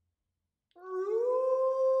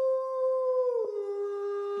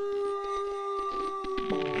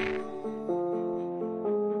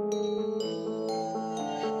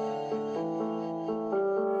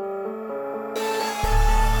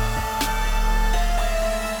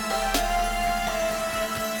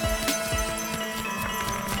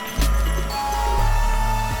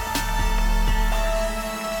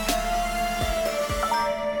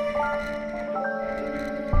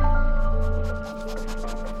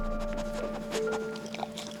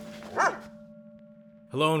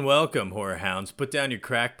Hello and welcome, horror hounds. Put down your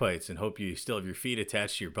crack pipes and hope you still have your feet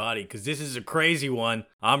attached to your body, because this is a crazy one.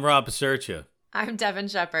 I'm Rob Pasercha. I'm Devin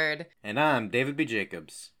Shepard. And I'm David B.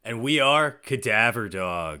 Jacobs. And we are Cadaver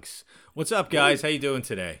Dogs. What's up, guys? How you doing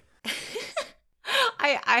today?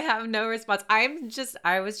 I have no response. I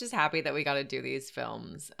was just happy that we got to do these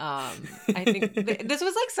films. I think this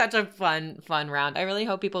was like such a fun round. I really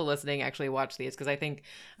hope people listening actually watch these because I think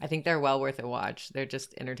they're well worth a watch. They're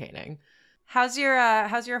just entertaining. How's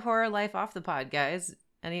your horror life off the pod, guys?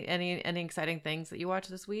 Any exciting things that you watched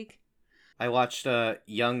this week? I watched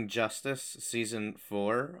Young Justice season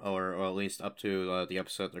 4, or at least up to the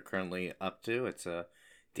episode they're currently up to. It's a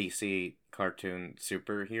DC cartoon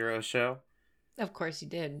superhero show. Of course you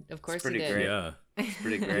did. Of course It's pretty you did. great. Yeah. It's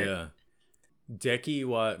pretty great. Yeah. Decky,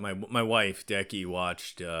 my wife, Decky,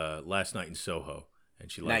 watched Last Night in Soho,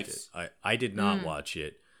 and she liked it. I did not watch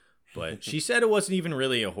it, but she said it wasn't even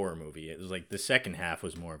really a horror movie. It was like the second half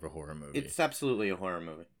was more of a horror movie. It's absolutely a horror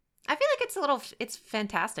movie. I feel like it's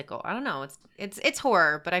fantastical. I don't know. It's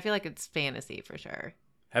horror, but I feel like it's fantasy for sure.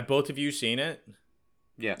 Have both of you seen it?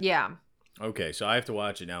 Yeah. Yeah. Okay, so I have to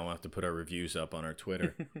watch it now. We'll have to put our reviews up on our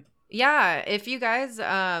Twitter. Yeah, if you guys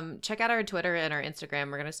check out our Twitter and our Instagram,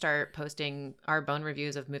 we're going to start posting our bone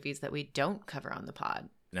reviews of movies that we don't cover on the pod.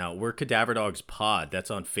 Now, we're Cadaver Dogs Pod. That's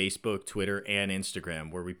on Facebook, Twitter, and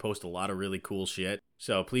Instagram, where we post a lot of really cool shit.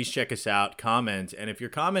 So please check us out, comment, and if your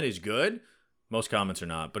comment is good, most comments are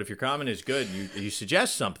not, but if your comment is good, you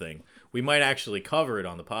suggest something, we might actually cover it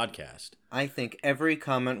on the podcast. I think every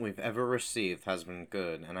comment we've ever received has been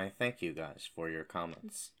good, and I thank you guys for your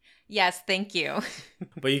comments. Yes, thank you.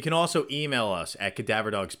 But you can also email us at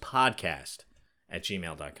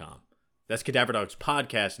cadaverdogspodcast@gmail.com. That's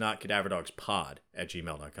cadaverdogspodcast, not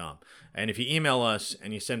cadaverdogspod@gmail.com. And if you email us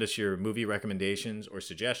and you send us your movie recommendations or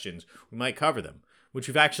suggestions, we might cover them, which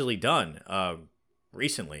we've actually done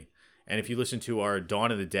recently. And if you listen to our Dawn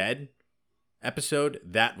of the Dead episode,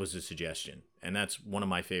 that was a suggestion. And that's one of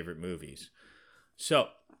my favorite movies.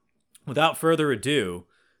 So, without further ado,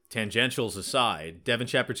 tangentials aside, Devin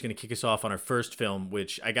Shepard's going to kick us off on our first film,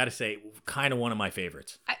 which I got to say, kind of one of my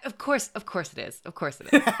favorites. Of course it is. Of course it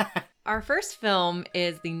is. Our first film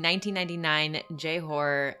is the 1999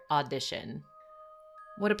 J-horror Audition.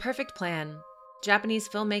 What a perfect plan. Japanese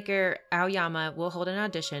filmmaker Aoyama will hold an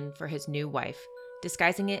audition for his new wife,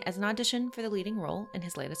 disguising it as an audition for the leading role in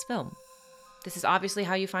his latest film. This is obviously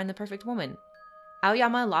how you find the perfect woman.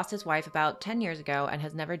 Aoyama lost his wife about 10 years ago and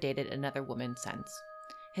has never dated another woman since.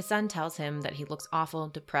 His son tells him that he looks awful,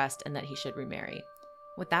 depressed, and that he should remarry.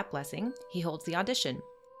 With that blessing, he holds the audition.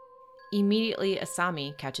 Immediately,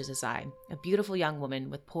 Asami catches his eye, a beautiful young woman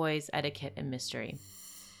with poise, etiquette, and mystery.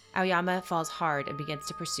 Aoyama falls hard and begins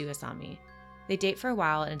to pursue Asami. They date for a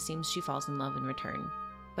while and it seems she falls in love in return.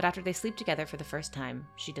 But after they sleep together for the first time,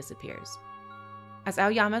 she disappears. As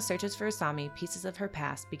Aoyama searches for Asami, pieces of her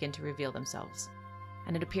past begin to reveal themselves.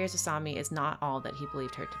 And it appears Asami is not all that he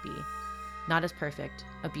believed her to be. Not as perfect,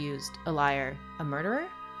 abused, a liar, a murderer?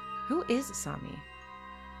 Who is Asami?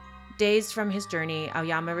 Dazed from his journey,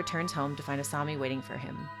 Aoyama returns home to find Asami waiting for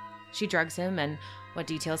him. She drugs him and, what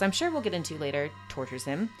details I'm sure we'll get into later, tortures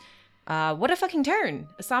him. What a fucking turn!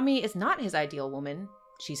 Asami is not his ideal woman.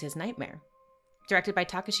 She's his nightmare. Directed by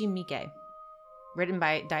Takashi Miike. Written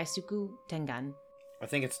by Daisuke Tengan. I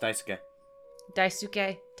think it's Daisuke.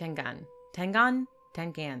 Daisuke Tengan. Tengan?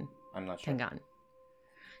 I'm not sure. Tengan.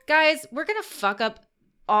 Guys, we're going to fuck up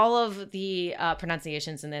all of the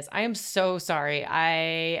pronunciations in this. I am so sorry. I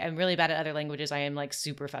am really bad at other languages. I am like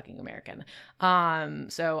super fucking American.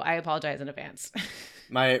 So I apologize in advance.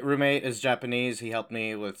 My roommate is Japanese. He helped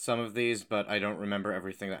me with some of these, but I don't remember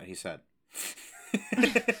everything that he said.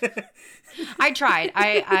 I tried.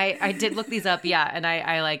 I did look these up. Yeah. And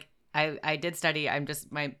I did study. I'm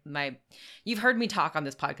just my you've heard me talk on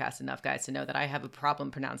this podcast enough, guys, to know that I have a problem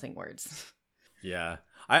pronouncing words. Yeah.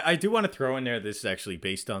 I do want to throw in there, this is actually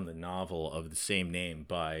based on the novel of the same name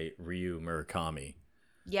by Ryu Murakami.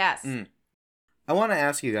 Yes. I want to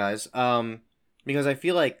ask you guys, because I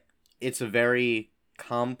feel like it's a very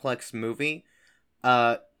complex movie.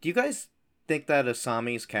 Do you guys think that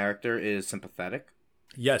Asami's character is sympathetic?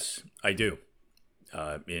 Yes, I do.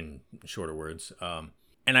 In shorter words.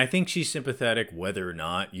 And I think she's sympathetic whether or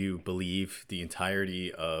not you believe the entirety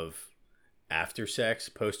of after sex,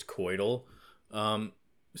 post-coital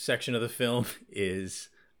section of the film is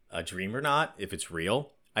a dream or not, if it's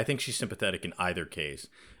real. I think she's sympathetic in either case.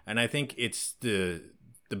 And I think it's the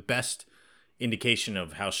best indication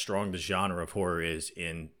of how strong the genre of horror is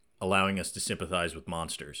in allowing us to sympathize with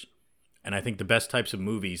monsters. And I think the best types of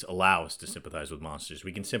movies allow us to sympathize with monsters.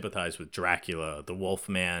 We can sympathize with Dracula, the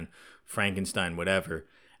Wolfman, Frankenstein, whatever.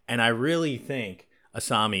 And I really think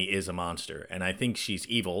Asami is a monster. And I think she's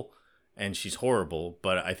evil and she's horrible.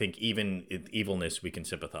 But I think even in evilness, we can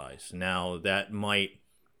sympathize. Now, that might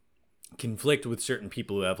conflict with certain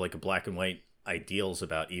people who have like a black and white ideals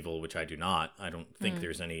about evil, which I do not. I don't think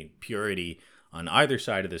there's any purity on either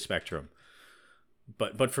side of the spectrum.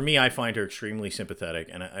 But for me, I find her extremely sympathetic,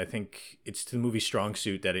 and I think it's the movie's strong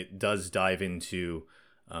suit that it does dive into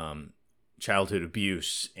childhood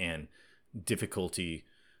abuse and difficulty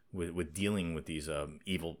with dealing with these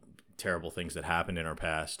evil, terrible things that happened in our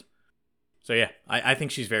past. So yeah, I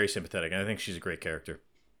think she's very sympathetic, and I think she's a great character.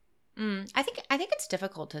 I think it's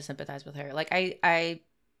difficult to sympathize with her. Like I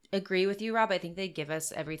agree with you, Rob. I think they give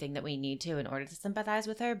us everything that we need to in order to sympathize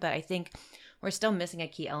with her, but I think we're still missing a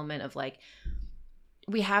key element of like,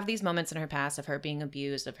 we have these moments in her past of her being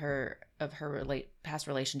abused, of her past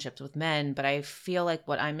relationships with men, but I feel like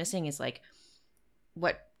what I'm missing is like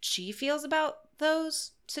what she feels about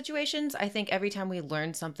those situations. I think every time we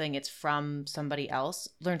learn something, it's from somebody else.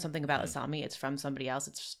 Learn something about Asami, it's from somebody else.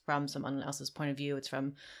 It's from someone else's point of view. It's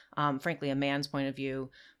from, frankly, a man's point of view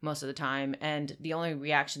most of the time. And the only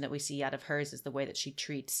reaction that we see out of hers is the way that she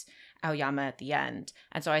treats Aoyama at the end.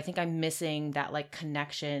 And so I think I'm missing that like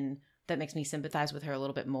connection that makes me sympathize with her a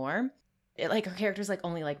little bit more. Like her character's like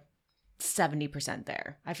only like 70%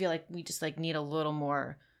 there. I feel like we just like need a little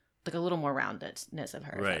more roundedness of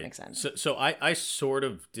her, if that makes sense. So I sort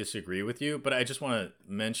of disagree with you, but I just want to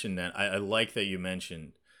mention that I like that you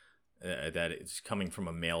mentioned that it's coming from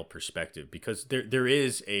a male perspective, because there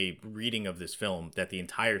is a reading of this film that the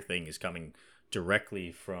entire thing is coming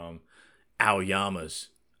directly from Aoyama's,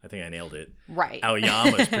 I think I nailed it. Right.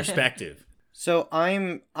 Aoyama's perspective. So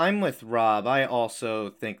I'm with Rob. I also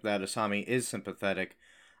think that Asami is sympathetic.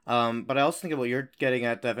 But I also think that what you're getting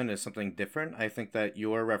at, Devin, is something different. I think that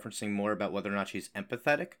you're referencing more about whether or not she's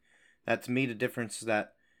empathetic. That, to me, the difference is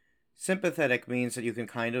that sympathetic means that you can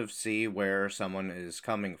kind of see where someone is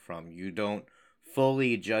coming from. You don't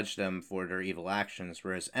fully judge them for their evil actions,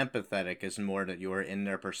 whereas empathetic is more that you are in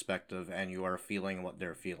their perspective and you are feeling what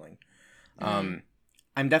they're feeling.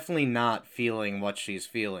 I'm definitely not feeling what she's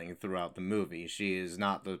feeling throughout the movie. She is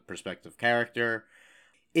not the perspective character.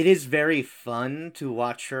 It is very fun to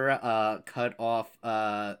watch her cut off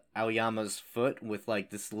Aoyama's foot with like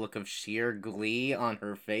this look of sheer glee on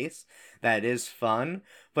her face. That is fun,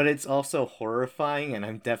 but it's also horrifying, and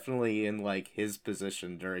I'm definitely in like his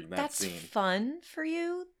position during that scene. That's fun for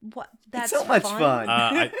you? What? That's it's so much fun.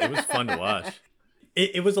 It was fun to watch.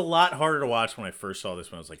 It was a lot harder to watch when I first saw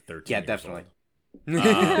this when I was like 13. Yeah, definitely.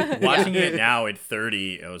 Watching it now at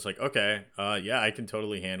 30, I was like, okay, yeah, I can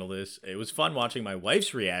totally handle this. It was fun watching my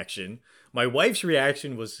wife's reaction. My wife's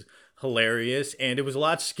reaction was hilarious, and it was a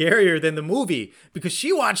lot scarier than the movie because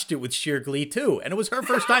she watched it with sheer glee too, and it was her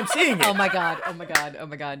first time seeing it. Oh my god! Oh my god! Oh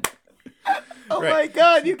my god! Oh my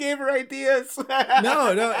god! You gave her ideas.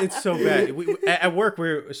 No, it's so bad. At work,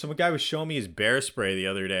 some guy was showing me his bear spray the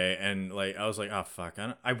other day, and like I was like, oh fuck,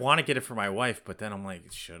 I want to get it for my wife, but then I'm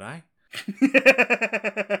like, should I?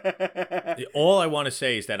 All I want to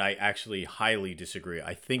say is that I actually highly disagree.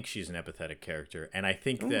 I think she's an empathetic character, and I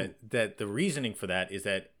think that the reasoning for that is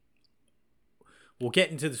that we'll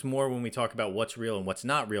get into this more when we talk about what's real and what's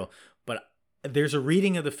not real, but there's a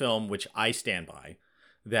reading of the film which I stand by,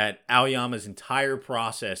 that Aoyama's entire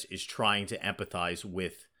process is trying to empathize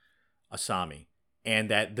with Asami, and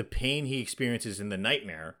that the pain he experiences in the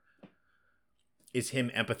nightmare is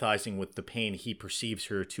him empathizing with the pain he perceives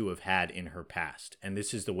her to have had in her past. And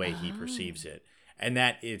this is the way he perceives it. And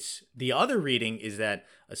that it's the other reading is that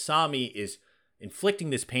Asami is inflicting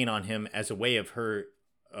this pain on him as a way of her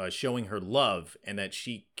showing her love, and that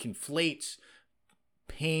she conflates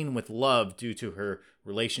pain with love due to her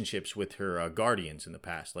relationships with her guardians in the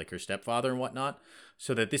past, like her stepfather and whatnot.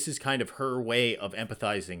 So that this is kind of her way of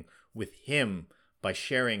empathizing with him by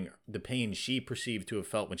sharing the pain she perceived to have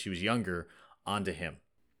felt when she was younger onto him.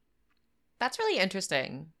 That's really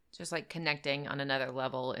interesting. Just like connecting on another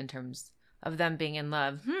level in terms of them being in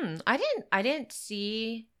love. I didn't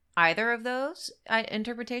see either of those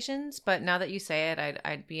interpretations, but now that you say it,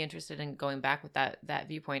 I'd be interested in going back with that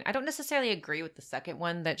viewpoint. I don't necessarily agree with the second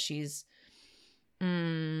one that she's.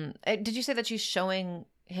 Did you say that she's showing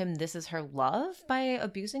him this is her love by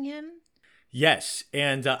abusing him? Yes,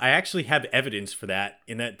 and I actually have evidence for that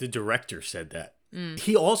in that the director said that.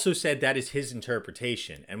 He also said that is his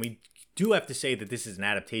interpretation, and we do have to say that this is an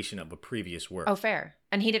adaptation of a previous work. Oh, fair.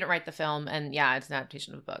 And he didn't write the film, and yeah, it's an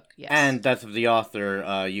adaptation of a book. Yes. And that's of the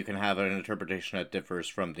author. You can have an interpretation that differs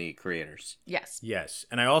from the creators. Yes. Yes.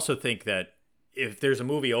 And I also think that if there's a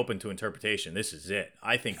movie open to interpretation, this is it.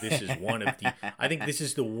 I think this is I think this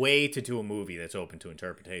is the way to do a movie that's open to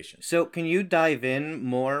interpretation. So can you dive in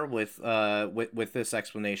more with this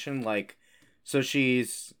explanation? Like, so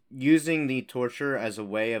she's using the torture as a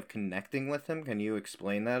way of connecting with him. Can you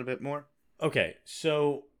explain that a bit more? Okay,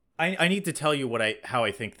 so I need to tell you how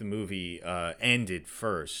I think the movie ended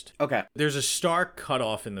first. Okay. There's a stark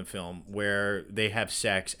cutoff in the film where they have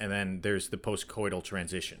sex, and then there's the postcoital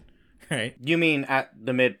transition, right? You mean at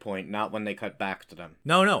the midpoint, not when they cut back to them?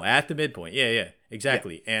 No, at the midpoint. Yeah,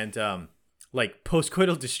 exactly. Yeah. And like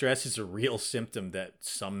postcoital distress is a real symptom that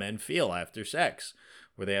some men feel after sex,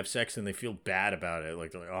 where they have sex and they feel bad about it.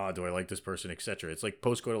 Like, they're like, oh, do I like this person, etc. It's like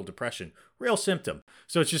postcoital depression, real symptom.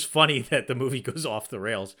 So it's just funny that the movie goes off the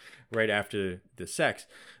rails right after the sex.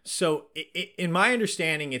 So in my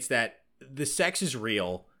understanding, it's that the sex is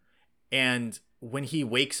real. And when he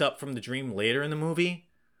wakes up from the dream later in the movie,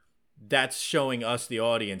 that's showing us, the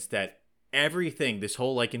audience, that everything, this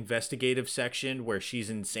whole like investigative section where she's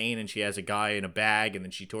insane and she has a guy in a bag and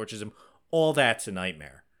then she tortures him, all that's a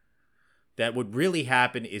nightmare. That what really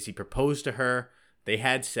happened is he proposed to her, they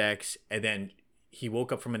had sex, and then he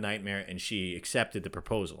woke up from a nightmare and she accepted the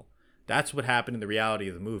proposal. That's what happened in the reality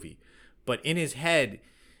of the movie. But in his head,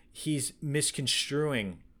 he's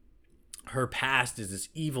misconstruing her past as this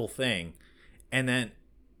evil thing. And then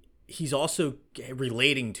he's also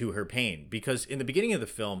relating to her pain, because in the beginning of the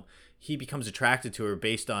film, he becomes attracted to her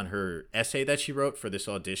based on her essay that she wrote for this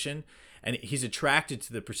audition. And he's attracted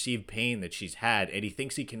to the perceived pain that she's had, and he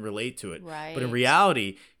thinks he can relate to it. Right. But in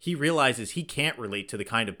reality, he realizes he can't relate to the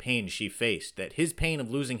kind of pain she faced, that his pain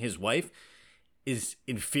of losing his wife is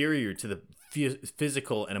inferior to the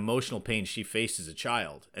physical and emotional pain she faced as a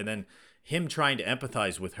child. And then him trying to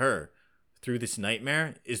empathize with her through this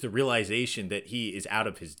nightmare is the realization that he is out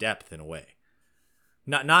of his depth in a way.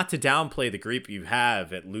 Not to downplay the grief you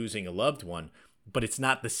have at losing a loved one, but it's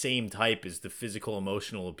not the same type as the physical,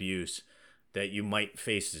 emotional abuse that you might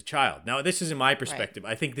face as a child. Now, this isn't my perspective.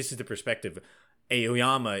 Right. I think this is the perspective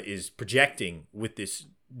Aoyama is projecting with this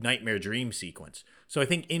nightmare dream sequence. So I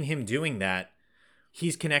think in him doing that,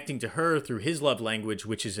 he's connecting to her through his love language,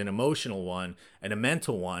 which is an emotional one and a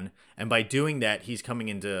mental one. And by doing that, he's coming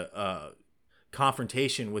into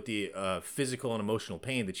confrontation with the physical and emotional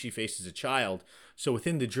pain that she faced as a child. So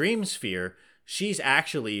within the dream sphere, she's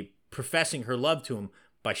actually professing her love to him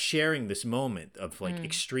by sharing this moment of like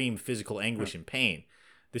extreme physical anguish and pain.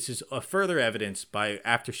 This is a further evidence by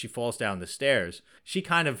after she falls down the stairs, she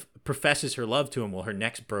kind of professes her love to him while her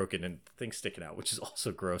neck's broken and things sticking out, which is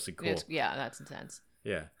also gross and cool. Yeah, that's intense.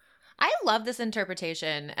 Yeah. I love this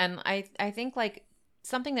interpretation. And I think like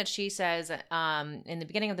something that she says in the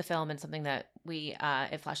beginning of the film, and something that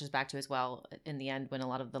it flashes back to as well in the end when a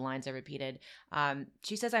lot of the lines are repeated.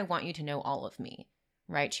 She says, "I want you to know all of me."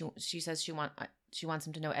 Right? She says she wants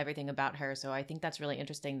him to know everything about her. So I think that's really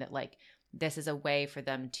interesting that like this is a way for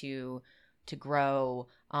them to grow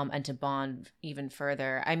and to bond even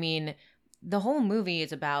further. I mean, the whole movie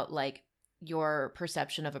is about like your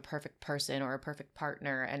perception of a perfect person or a perfect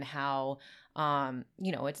partner, and how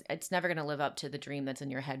it's never going to live up to the dream that's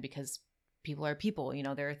in your head, because people are people.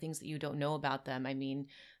 There are things that you don't know about them. I mean,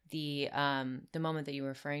 the moment that you were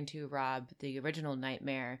referring to, Rob, the original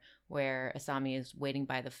nightmare where Asami is waiting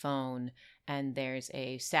by the phone and there's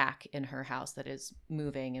a sack in her house that is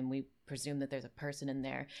moving, and we presume that there's a person in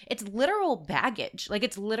there. It's literal baggage. Like,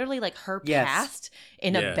 it's literally like her past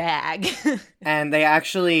in a bag. And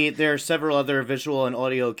there are several other visual and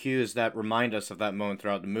audio cues that remind us of that moment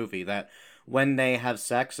throughout the movie, that when they have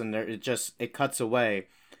sex and it cuts away.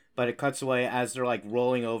 But it cuts away as they're like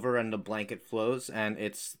rolling over and the blanket flows, and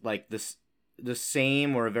it's like the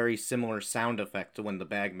same or a very similar sound effect to when the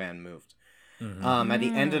bagman moved. Mm-hmm. At the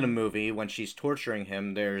end of the movie, when she's torturing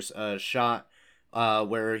him, there's a shot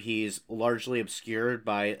where he's largely obscured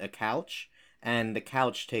by a couch, and the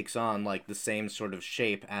couch takes on like the same sort of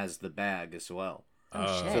shape as the bag as well.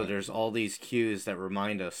 Oh, shit. So there's all these cues that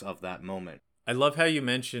remind us of that moment. I love how you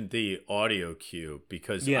mentioned the audio cue,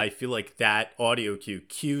 because I feel like that audio cue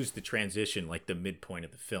cues the transition, like the midpoint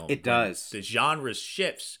of the film. It does. The genre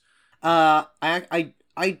shifts. I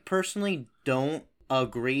personally don't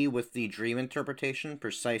agree with the dream interpretation,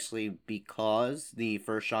 precisely because the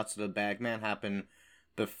first shots of the bagman happen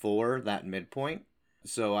before that midpoint.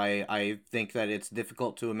 So I think that it's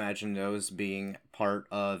difficult to imagine those being part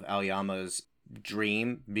of Aoyama's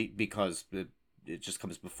dream because it just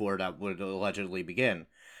comes before that would allegedly begin.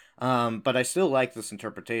 But I still like this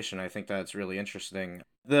interpretation. I think that's really interesting.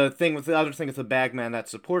 The other thing with the Bagman that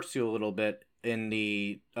supports you a little bit in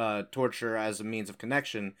the torture as a means of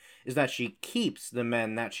connection is that she keeps the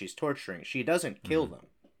men that she's torturing. She doesn't kill them.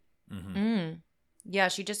 Mm. Yeah,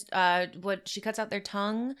 she just she cuts out their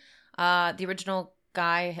tongue. The original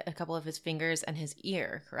guy, a couple of his fingers and his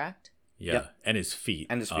ear, correct? Yeah, Yep. and his feet,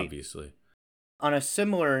 obviously. On a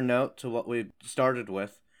similar note to what we started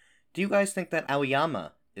with, do you guys think that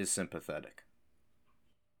Aoyama is sympathetic?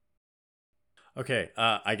 Okay,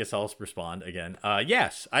 I guess I'll respond again.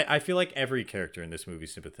 Yes, I feel like every character in this movie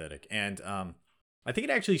is sympathetic, and I think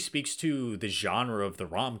it actually speaks to the genre of the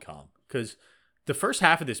rom-com, because the first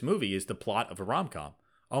half of this movie is the plot of a rom-com,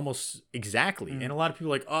 almost exactly. And a lot of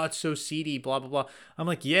people are like, oh, it's so seedy, blah, blah, blah. I'm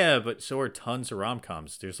like, yeah, but so are tons of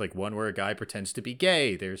rom-coms. There's like one where a guy pretends to be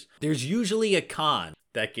gay. There's usually a con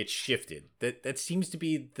that gets shifted. That seems to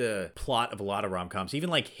be the plot of a lot of rom-coms, even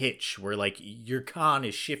like Hitch, where like your con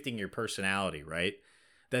is shifting your personality, right?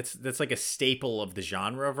 That's like a staple of the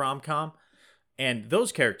genre of rom-com. And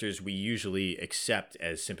those characters we usually accept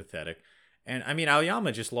as sympathetic. And I mean,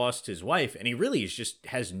 Aoyama just lost his wife, and he really just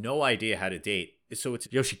has no idea how to date. So it's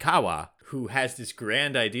Yoshikawa who has this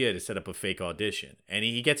grand idea to set up a fake audition, and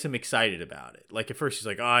he gets him excited about it. Like at first he's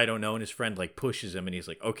like, oh, I don't know. And his friend like pushes him, and he's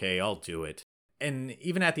like, okay, I'll do it. And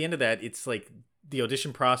even at the end of that, it's like the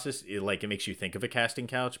audition process, it makes you think of a casting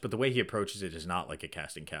couch, but the way he approaches it is not like a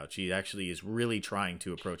casting couch. He actually is really trying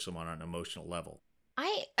to approach someone on an emotional level.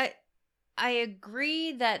 I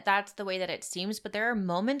agree that that's the way that it seems, but there are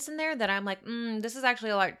moments in there that I'm like, this is actually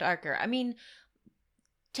a lot darker. I mean,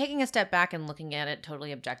 taking a step back and looking at it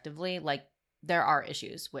totally objectively, like there are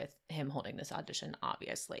issues with him holding this audition,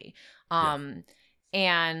 obviously.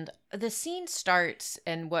 And the scene starts,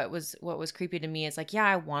 and what was creepy to me is like, yeah,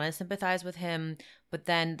 I want to sympathize with him, but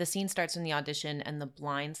then the scene starts in the audition and the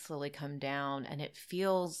blinds slowly come down and it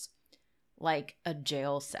feels like a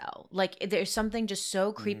jail cell. Like there's something just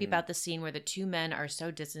so creepy about the scene where the two men are so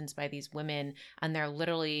distanced by these women and they're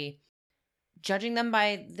literally judging them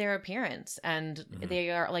by their appearance, and they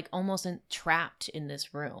are like almost trapped in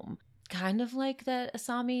this room. Kind of like that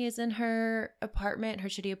Asami is in her apartment, her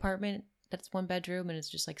shitty apartment that's one bedroom, and is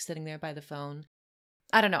just like sitting there by the phone.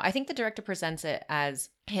 I don't know. I think the director presents it as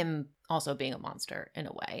him also being a monster in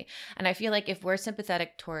a way. And I feel like if we're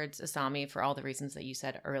sympathetic towards Asami for all the reasons that you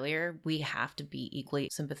said earlier, we have to be equally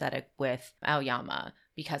sympathetic with Aoyama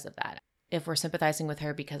because of that. If we're sympathizing with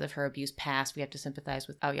her because of her abused past, we have to sympathize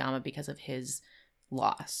with Aoyama because of his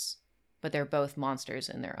loss. But they're both monsters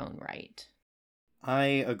in their own right. I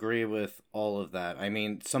agree with all of that. I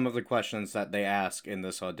mean, some of the questions that they ask in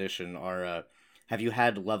this audition are, have you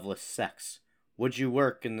had loveless sex? Would you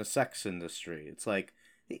work in the sex industry? It's like,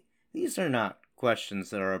 these are not questions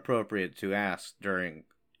that are appropriate to ask during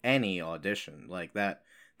any audition. Like, that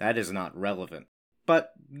is not relevant.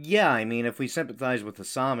 But, yeah, I mean, if we sympathize with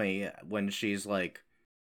Asami when she's, like,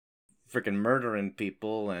 freaking murdering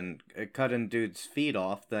people and cutting dudes' feet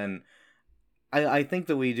off, then I think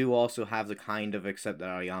that we do also have to kind of accept that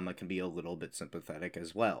Aoyama can be a little bit sympathetic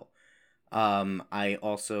as well. I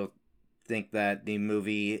also think that the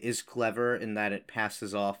movie is clever in that it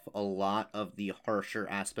passes off a lot of the harsher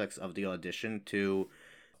aspects of the audition to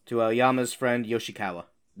Aoyama's friend Yoshikawa.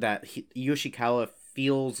 That Yoshikawa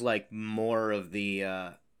feels like more of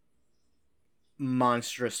the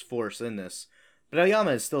monstrous force in this, but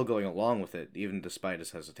Aoyama is still going along with it, even despite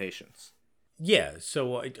his hesitations. Yeah,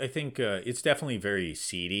 so I think it's definitely very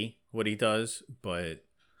seedy what he does, but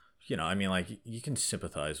you know, I mean, like you can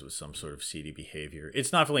sympathize with some sort of seedy behavior.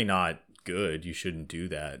 It's definitely not good. You shouldn't do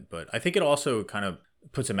that, but I think it also kind of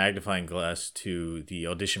puts a magnifying glass to the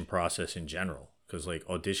audition process in general, because like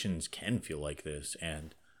auditions can feel like this,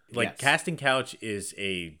 and like casting couch is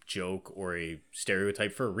a joke or a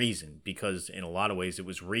stereotype for a reason, because in a lot of ways it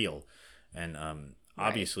was real, and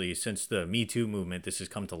obviously, since the Me Too movement, this has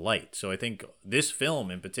come to light. So I think this film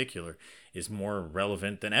in particular is more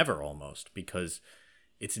relevant than ever almost, because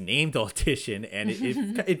it's named Audition, and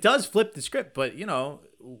it does flip the script. But, you know,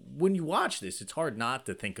 when you watch this, it's hard not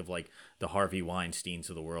to think of like the Harvey Weinsteins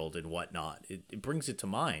of the world and whatnot. It brings it to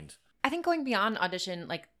mind. I think going beyond Audition,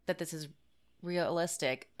 like that this is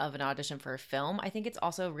realistic of an audition for a film, I think it's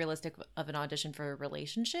also realistic of an audition for a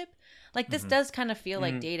relationship. Like this does kind of feel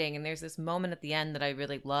like dating, and there's this moment at the end that I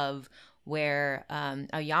really love where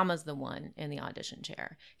Aoyama's the one in the audition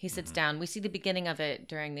chair. He sits down. We see the beginning of it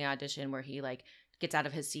during the audition where he like gets out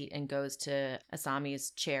of his seat and goes to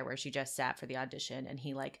Asami's chair where she just sat for the audition, and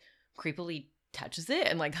he like creepily touches it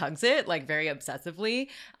and like hugs it like very obsessively.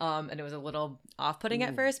 And it was a little off-putting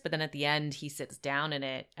at first, but then at the end he sits down in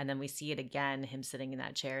it and then we see it again, him sitting in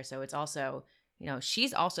that chair. So it's also, you know,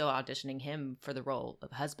 she's also auditioning him for the role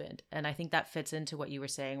of husband. And I think that fits into what you were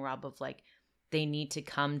saying, Rob, of like they need to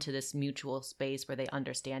come to this mutual space where they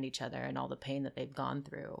understand each other and all the pain that they've gone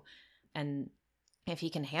through. And if he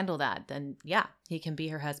can handle that, then yeah, he can be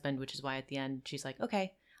her husband, which is why at the end she's like,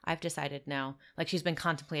 okay, I've decided now. Like she's been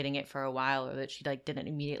contemplating it for a while, or that she like didn't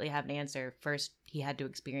immediately have an answer. First, he had to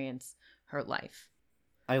experience her life.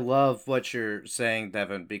 I love what you're saying,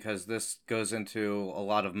 Devin, because this goes into a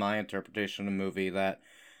lot of my interpretation of the movie that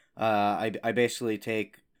I basically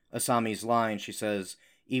take Asami's line. She says,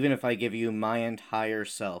 even if I give you my entire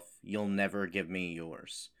self, you'll never give me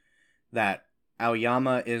yours. That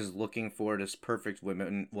Aoyama is looking for this perfect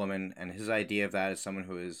woman, and his idea of that is someone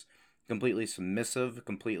who is completely submissive,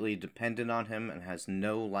 completely dependent on him, and has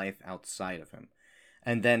no life outside of him.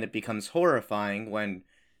 And then it becomes horrifying when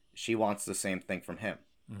she wants the same thing from him.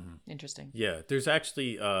 Mm-hmm. Interesting. Yeah, there's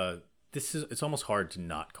actually it's almost hard to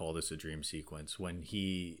not call this a dream sequence when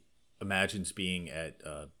he imagines being at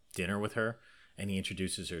dinner with her and he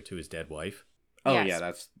introduces her to his dead wife. Oh Yes. yeah,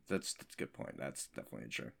 that's a good point. That's definitely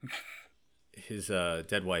true. His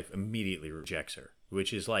dead wife immediately rejects her,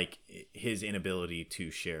 which is like his inability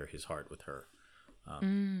to share his heart with her.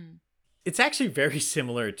 It's actually very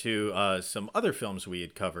similar to some other films we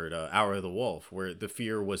had covered, Hour of the Wolf, where the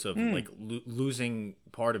fear was of like losing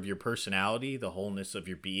part of your personality, the wholeness of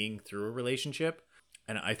your being through a relationship.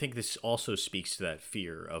 And I think this also speaks to that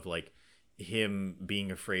fear of like him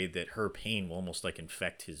being afraid that her pain will almost like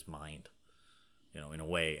infect his mind, you know, in a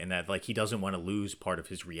way, and that like he doesn't want to lose part of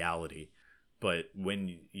his reality. But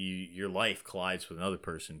when your life collides with another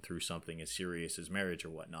person through something as serious as marriage or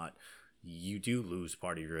whatnot, you do lose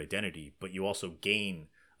part of your identity, but you also gain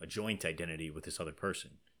a joint identity with this other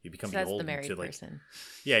person. You become beholden the married to like, person.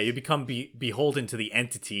 yeah, you become beholden to the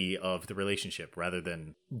entity of the relationship rather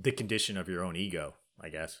than the condition of your own ego, I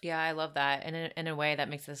guess. Yeah, I love that. And in a way that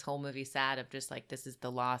makes this whole movie sad of just like, this is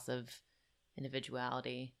the loss of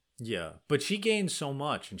individuality. Yeah, but she gains so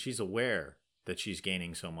much, and she's aware that she's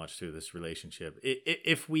gaining so much through this relationship.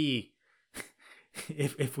 If we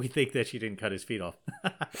think that she didn't cut his feet off.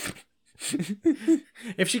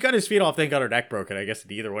 If she cut his feet off, then got her neck broken, I guess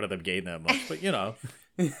neither one of them gained that much. But you know.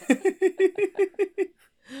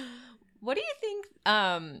 What do you think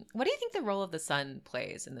the role of the son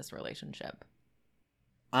plays in this relationship?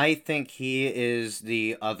 I think he is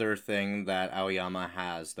the other thing that Aoyama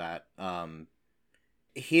has, that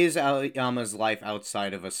he is Aoyama's life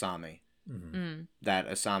outside of Asami. Mm-hmm. That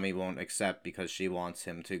Asami won't accept because she wants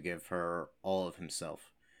him to give her all of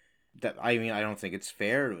himself. That, I mean, I don't think it's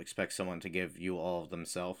fair to expect someone to give you all of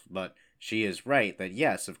themselves, but she is right that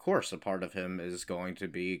yes, of course, a part of him is going to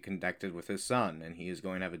be connected with his son, and he is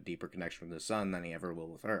going to have a deeper connection with his son than he ever will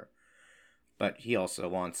with her. But he also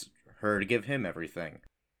wants her to give him everything.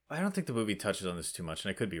 I don't think the movie touches on this too much, and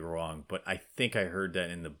I could be wrong, but I think I heard that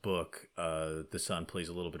in the book, the son plays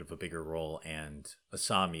a little bit of a bigger role, and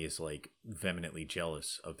Asami is like vehemently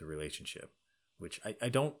jealous of the relationship, which I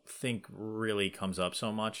don't think really comes up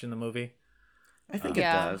so much in the movie. I think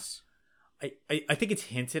Yeah. it does. I think it's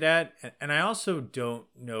hinted at, and I also don't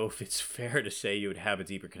know if it's fair to say you would have a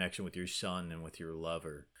deeper connection with your son than with your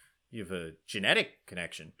lover. You have a genetic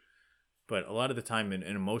connection, but a lot of the time an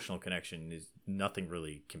emotional connection is nothing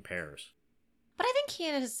really compares. But I think he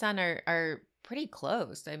and his son are pretty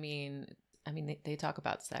close. I mean, they talk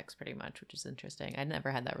about sex pretty much, which is interesting. I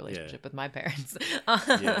never had that relationship with my parents.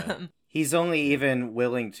 Yeah. He's only even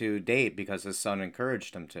willing to date because his son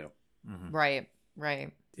encouraged him to. Mm-hmm. Right.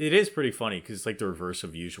 It is pretty funny because it's like the reverse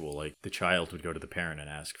of usual. Like the child would go to the parent and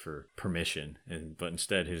ask for permission, but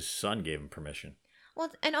instead his son gave him permission.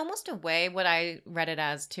 Well, and almost a way, what I read it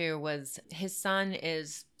as too was his son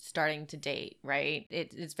is starting to date, right?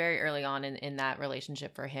 It's very early on in that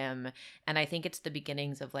relationship for him. And I think it's the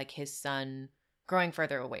beginnings of like his son growing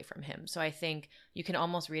further away from him. So I think you can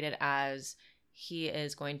almost read it as he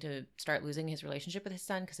is going to start losing his relationship with his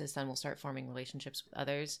son because his son will start forming relationships with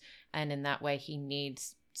others. And in that way, he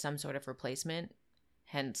needs some sort of replacement,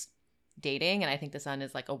 hence dating. And I think the son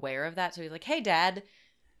is like aware of that. So he's like, hey, Dad,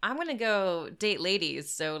 I'm going to go date ladies.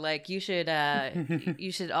 So like you should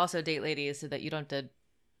also date ladies so that you don't have to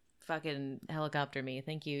fucking helicopter me.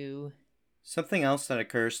 Thank you. Something else that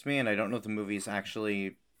occurs to me, and I don't know if the movie's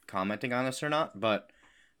actually commenting on this or not, but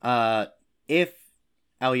if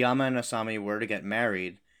Aoyama and Asami were to get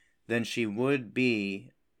married, then she would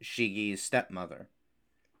be Shigi's stepmother.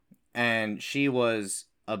 And she was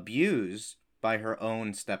abused by her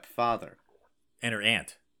own stepfather. And her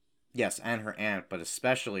aunt. Yes, and her aunt, but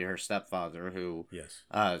especially her stepfather, who Yes.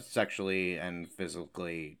 sexually and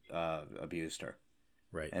physically abused her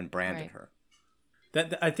Right. and branded Right. her.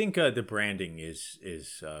 That I think the branding is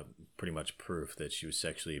pretty much proof that she was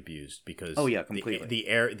sexually abused because Oh, yeah, completely.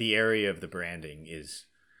 the area of the branding is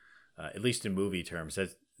at least in movie terms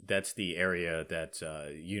that's the area that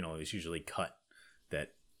is usually cut,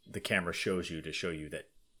 that the camera shows you to show you that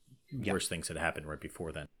worse things had happened right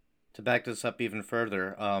before then. To back this up even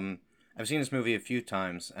further, I've seen this movie a few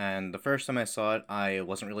times, and the first time I saw it, I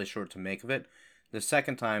wasn't really sure what to make of it. The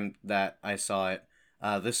second time that I saw it,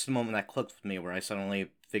 this is the moment that clicked with me, where I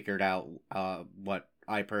suddenly figured out what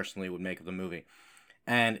I personally would make of the movie.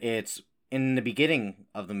 And it's in the beginning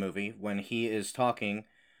of the movie, when he is talking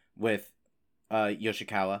with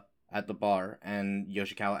Yoshikawa at the bar, and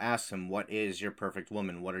Yoshikawa asks him, "What is your perfect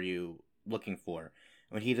woman? What are you looking for?"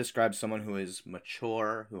 When he describes someone who is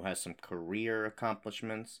mature, who has some career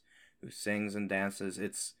accomplishments, who sings and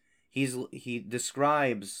dances, he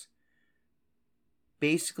describes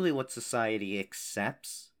basically what society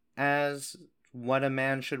accepts as what a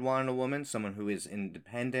man should want in a woman, someone who is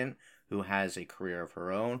independent, who has a career of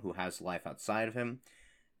her own, who has life outside of him.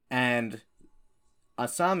 And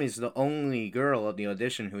Asami's the only girl at the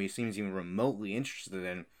audition who he seems even remotely interested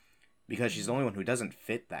in, because she's the only one who doesn't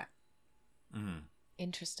fit that. Mm-hmm.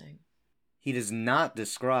 Interesting. He does not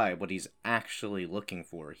describe what he's actually looking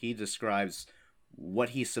for. He describes what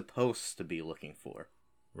he's supposed to be looking for.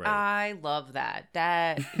 Right. I love that.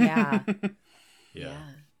 Yeah.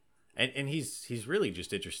 Yeah. And he's really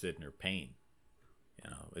just interested in her pain.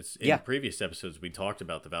 It's in Yeah. previous episodes we talked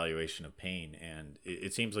about the valuation of pain, and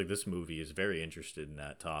it seems like this movie is very interested in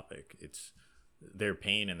that topic. It's their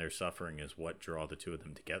pain and their suffering is what draw the two of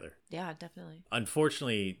them together. Yeah, definitely.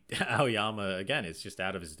 Unfortunately, Aoyama, again, is just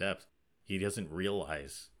out of his depth. He doesn't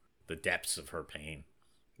realize the depths of her pain.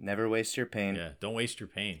 Never waste your pain. Yeah, don't waste your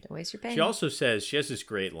pain. Don't waste your pain. She also says, she has this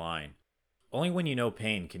great line, "Only when you know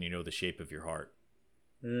pain can you know the shape of your heart."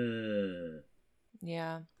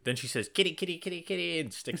 Yeah. Then she says, "Kitty, kitty, kitty, kitty,"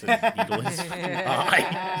 and sticks a needle in his fucking eye.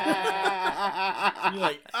 You're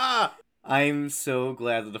like, ah! I'm so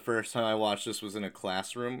glad that the first time I watched this was in a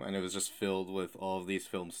classroom, and it was just filled with all of these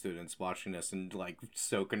film students watching this and, like,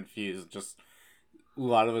 so confused. Just, a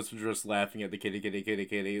lot of us were just laughing at the kitty, kitty, kitty,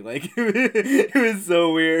 kitty. Like, it was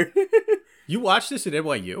so weird. You watched this at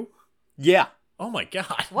NYU? Yeah. Oh my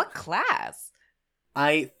god. What class?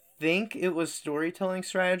 I think it was storytelling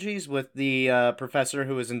strategies with the professor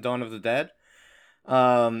who was in Dawn of the Dead.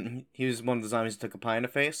 He was one of the zombies who took a pie in the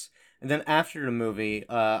face. And then after the movie,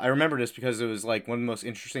 I remember this because it was like one of the most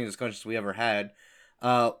interesting discussions we ever had.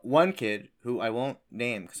 One kid, who I won't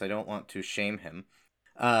name because I don't want to shame him,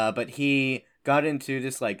 but he got into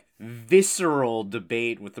this like visceral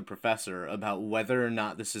debate with the professor about whether or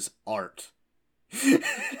not this is art.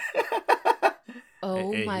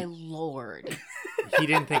 Oh Hey, my lord. He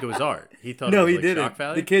didn't think it was art. He thought No, it was he like didn't. shock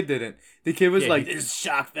value. The kid didn't. The kid was Yeah, like, he- "This is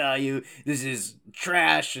shock value. This is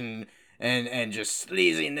trash and just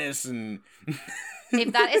sleaziness and."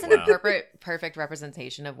 If that isn't Wow. a perfect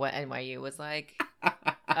representation of what NYU was like,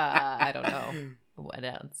 I don't know what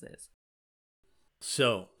else is.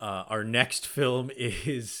 So, our next film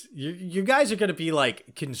is you guys are going to be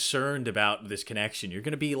like concerned about this connection. You're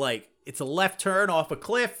going to be like, it's a left turn off a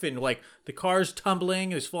cliff and like the car's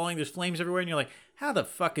tumbling, there's falling, there's flames everywhere. And you're like, how the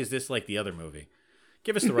fuck is this like the other movie?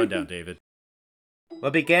 Give us the rundown, David.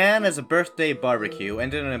 What began as a birthday barbecue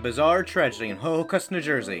ended in a bizarre tragedy in Hohokus, New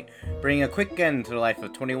Jersey, bringing a quick end to the life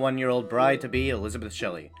of 21-year-old bride-to-be Elizabeth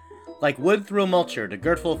Shelley. Like wood through a mulcher, the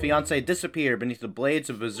girthful fiancée disappeared beneath the blades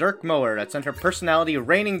of a berserk mower that sent her personality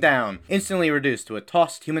raining down, instantly reduced to a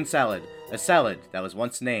tossed human salad, a salad that was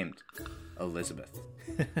once named Elizabeth.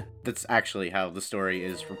 That's actually how the story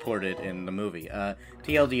is reported in the movie.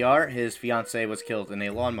 TLDR, his fiancée was killed in a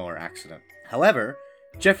lawnmower accident. However,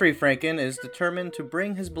 Jeffrey Franken is determined to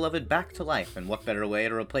bring his beloved back to life, and what better way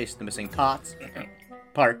to replace the missing parts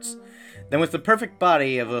than with the perfect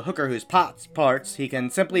body of a hooker whose parts he can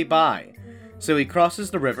simply buy. So he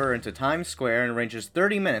crosses the river into Times Square and arranges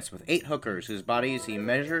 30 minutes with 8 hookers whose bodies he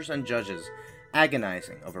measures and judges,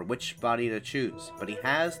 agonizing over which body to choose. But he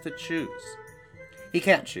has to choose. He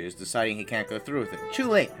can't choose, deciding he can't go through with it. Too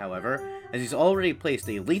late, however, as he's already placed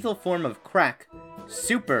a lethal form of crack,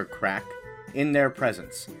 super crack, in their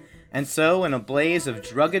presence. And so, in a blaze of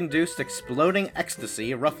drug-induced exploding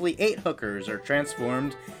ecstasy, roughly 8 hookers are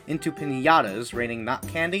transformed into piñatas raining not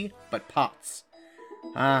candy, but pots.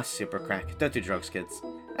 Ah, super crack. Don't do drugs, kids.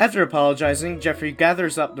 After apologizing, Jeffrey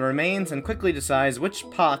gathers up the remains and quickly decides which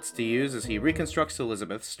pots to use as he reconstructs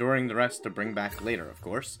Elizabeth, storing the rest to bring back later, of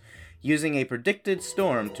course. using a predicted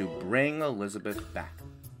storm to bring Elizabeth back.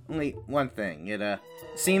 Only one thing, it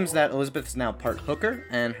seems that Elizabeth is now part hooker,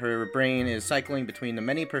 and her brain is cycling between the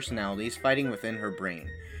many personalities fighting within her brain.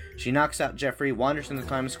 She knocks out Jeffrey, wanders into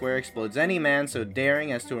Times Square, explodes any man so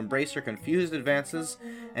daring as to embrace her confused advances,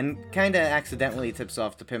 and kinda accidentally tips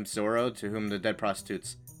off the pimp Zorro, to whom the dead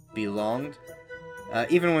prostitutes belonged.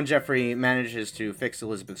 Even when Jeffrey manages to fix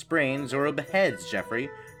Elizabeth's brain, Zorro beheads Jeffrey,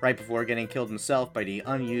 right before getting killed himself by the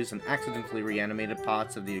unused and accidentally reanimated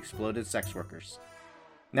parts of the exploded sex workers.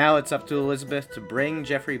 Now it's up to Elizabeth to bring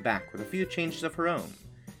Jeffrey back with a few changes of her own.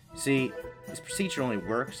 See, this procedure only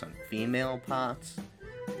works on female parts,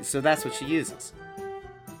 so that's what she uses.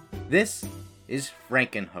 This is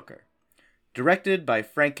Frankenhooker, directed by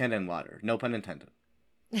Frank Henenlotter, no pun intended.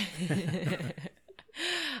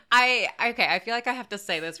 I feel like I have to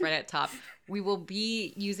say this right at top. We will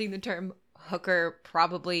be using the term hooker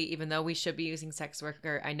probably, even though we should be using sex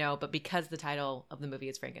worker, I know, but because the title of the movie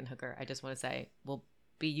is Frankenhooker, I just want to say we'll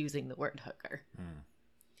be using the word hooker.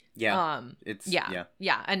 Yeah.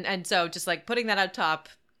 And so just like putting that up top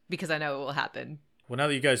because I know it will happen. Well, now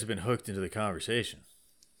that you guys have been hooked into the conversation.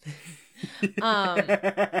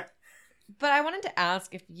 But I wanted to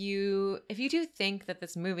ask if you do think that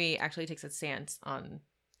this movie actually takes a stance on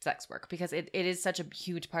sex work, because it is such a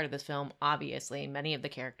huge part of this film. Obviously, many of the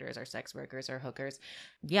characters are sex workers or hookers.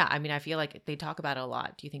 Yeah, I mean, I feel like they talk about it a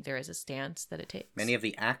lot. Do you think there is a stance that it takes? Many of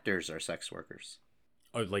the actors are sex workers.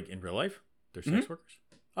 Oh, like in real life? They're sex workers?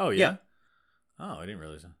 Oh, yeah. Oh, I didn't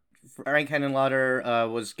realize that. Frank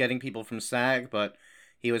Henenlotter was getting people from SAG, but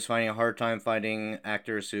he was finding a hard time finding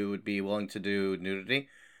actors who would be willing to do nudity.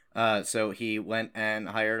 So he went and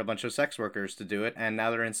hired a bunch of sex workers to do it, and now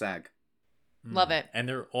they're in SAG. Love it. And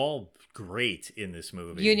they're all great in this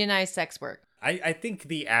movie. Unionized sex work. I think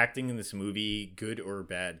the acting in this movie, good or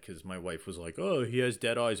bad, because my wife was like, oh, he has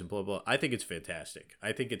dead eyes and blah, blah. I think it's fantastic.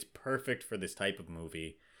 I think it's perfect for this type of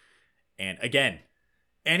movie. And again,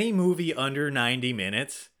 any movie under 90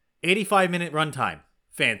 minutes, 85-minute runtime,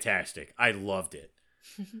 fantastic. I loved it.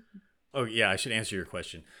 Oh, yeah, I should answer your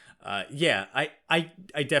question. Yeah, I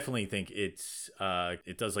definitely think it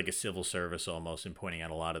does like a civil service almost in pointing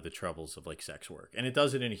out a lot of the troubles of like sex work. And it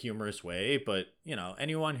does it in a humorous way, but you know,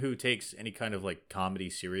 anyone who takes any kind of like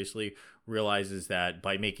comedy seriously realizes that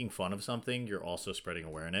by making fun of something, you're also spreading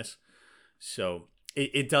awareness. So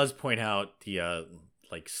it does point out the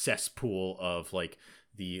like cesspool of like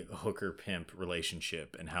the hooker pimp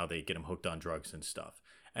relationship and how they get them hooked on drugs and stuff.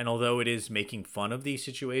 And although it is making fun of the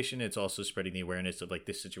situation, it's also spreading the awareness of like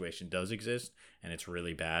this situation does exist and it's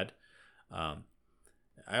really bad. I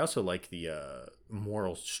also like the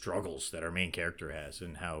moral struggles that our main character has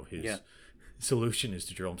and how his solution is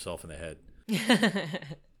to drill himself in the head.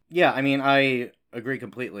 Yeah, I mean, I agree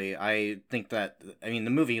completely. I think that, I mean,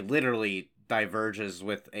 the movie literally diverges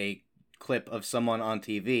with a clip of someone on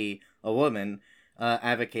TV, a woman,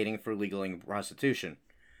 advocating for legalizing prostitution.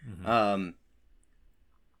 Mm-hmm.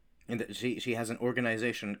 And she has an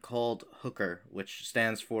organization called Hooker, which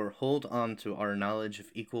stands for Hold On to Our Knowledge of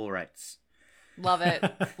Equal Rights. Love it.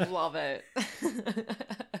 Love it.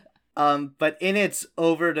 But in its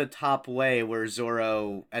over-the-top way, where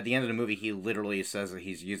Zorro, at the end of the movie, he literally says that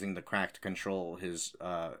he's using the crack to control his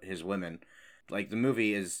women. Like, the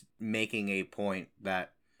movie is making a point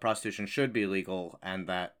that prostitution should be legal, and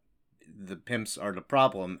that the pimps are the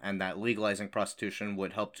problem, and that legalizing prostitution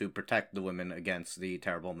would help to protect the women against the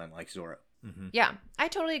terrible men like Zorro. Mm-hmm. Yeah, I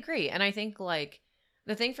totally agree. And I think, like,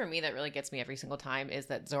 the thing for me that really gets me every single time is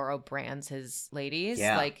that Zorro brands his ladies.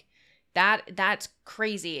 Yeah. Like, that's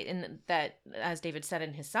crazy. And that, as David said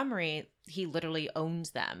in his summary, he literally owns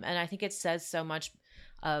them. And I think it says so much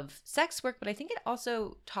of sex work, but I think it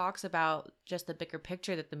also talks about just the bigger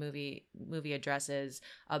picture that the movie addresses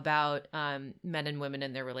about men and women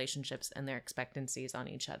and their relationships and their expectancies on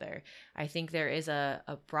each other. I think there is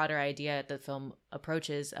a broader idea the film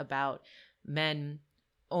approaches about men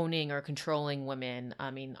owning or controlling women.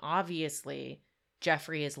 I mean, obviously,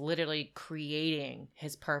 Jeffrey is literally creating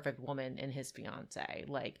his perfect woman in his fiance.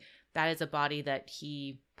 Like, that is a body that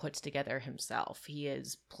he puts together himself. He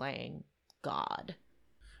is playing God.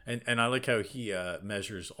 And I like how he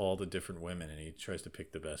measures all the different women and he tries to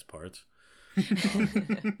pick the best parts.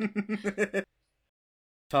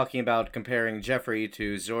 Talking about comparing Jeffrey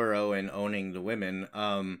to Zorro and owning the women,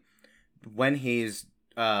 when he's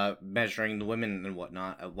measuring the women and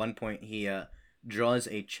whatnot, at one point he draws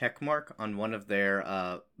a check mark on one of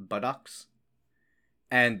their buttocks.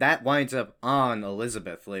 And that winds up on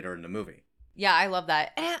Elizabeth later in the movie. Yeah, I love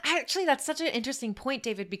that. And actually, that's such an interesting point,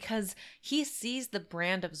 David, because he sees the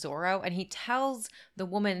brand of Zorro and he tells the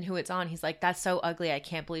woman who it's on, he's like, that's so ugly. I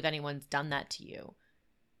can't believe anyone's done that to you.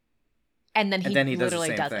 And then he does the literally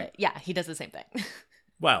same does thing. it. Yeah, he does the same thing.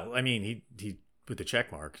 Well, I mean, he with the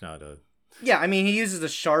check mark, not a. Yeah, I mean, he uses a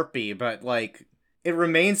Sharpie, but, like, it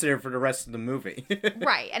remains there for the rest of the movie.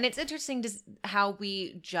 Right. And it's interesting how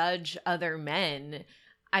we judge other men.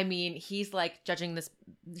 I mean, he's judging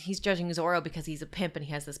Zorro because he's a pimp and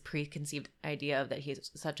he has this preconceived idea of that he's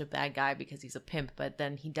such a bad guy because he's a pimp, but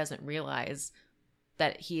then he doesn't realize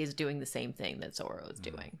that he is doing the same thing that Zorro is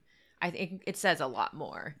doing. I think it says a lot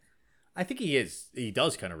more. I think he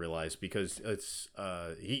does kind of realize, because it's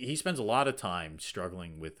he spends a lot of time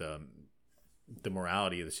struggling with the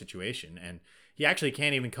morality of the situation, and he actually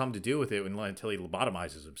can't even come to deal with it until he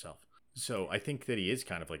lobotomizes himself. So I think that he is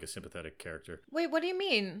kind of like a sympathetic character. Wait, what do you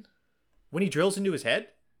mean? When he drills into his head,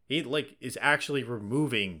 he is actually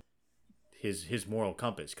removing his moral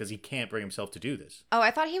compass because he can't bring himself to do this. Oh,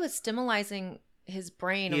 I thought he was stimulating his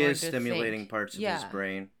brain. He in order is to stimulating think. parts of his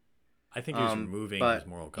brain. I think he was removing his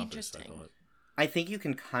moral compass. I thought. I think you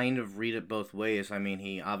can kind of read it both ways. I mean,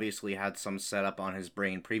 he obviously had some setup on his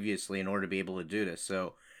brain previously in order to be able to do this,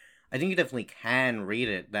 so I think you definitely can read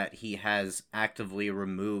it that he has actively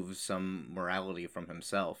removed some morality from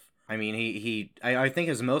himself. I mean, I think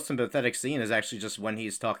his most sympathetic scene is actually just when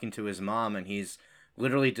he's talking to his mom and he's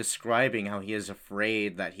literally describing how he is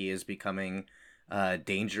afraid that he is becoming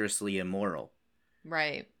dangerously immoral.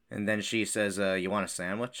 Right. And then she says, you want a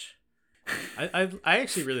sandwich? I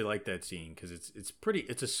actually really like that scene because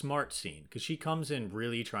it's a smart scene, because she comes in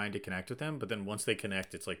really trying to connect with him, but then once they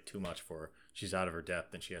connect, it's like too much for her. She's out of her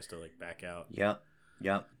depth and she has to like back out. Yep.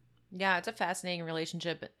 Yeah, it's a fascinating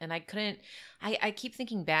relationship, and I keep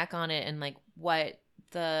thinking back on it and like what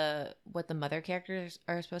the mother characters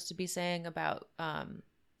are supposed to be saying about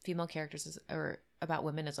female characters or about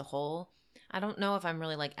women as a whole. I don't know if I'm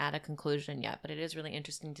really like at a conclusion yet, but it is really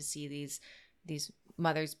interesting to see these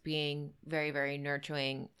mothers being very, very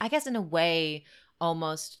nurturing, I guess in a way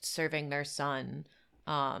almost serving their son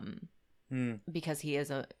because he is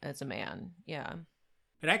as a man. Yeah.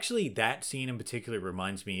 And actually, that scene in particular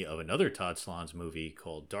reminds me of another Todd Solondz movie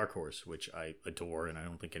called Dark Horse, which I adore and I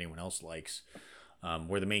don't think anyone else likes,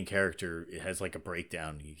 where the main character has like a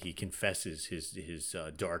breakdown. He confesses his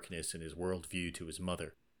darkness and his worldview to his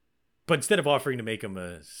mother. But instead of offering to make him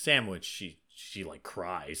a sandwich, she like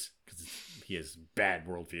cries because he has bad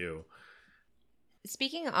worldview.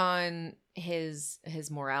 Speaking on his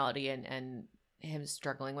morality and him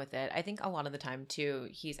struggling with it, I think a lot of the time too,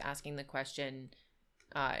 he's asking the question,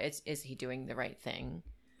 is he doing the right thing?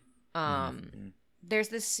 There's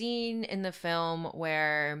this scene in the film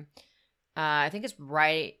where I think it's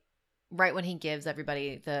right when he gives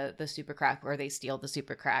everybody the super crack, or they steal the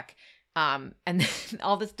super crack. And then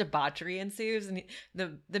all this debauchery ensues, and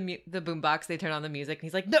the boombox, they turn on the music, and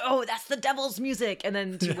he's like, "No, that's the devil's music." And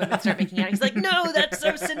then two women start making out. He's like, "No, that's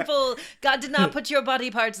so sinful. God did not put your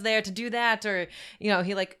body parts there to do that." Or,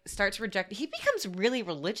 he like starts rejecting. He becomes really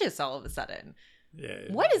religious all of a sudden. Yeah.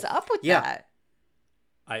 What is up with that?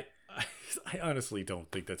 I honestly don't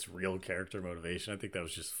think that's real character motivation. I think that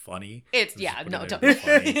was just funny. Totally.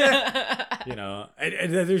 Funny.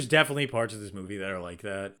 And there's definitely parts of this movie that are like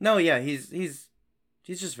that. No, yeah, he's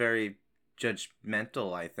just very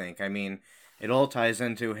judgmental, I think. I mean, it all ties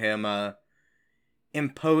into him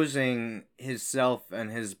imposing himself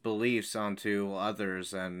and his beliefs onto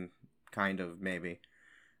others, and kind of maybe.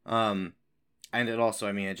 And it also,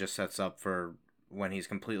 I mean, it just sets up for when he's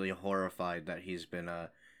completely horrified that he's been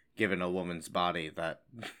given a woman's body, that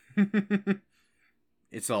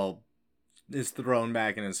it's thrown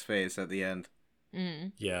back in his face at the end.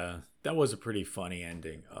 Yeah, that was a pretty funny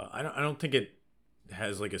ending. I don't think it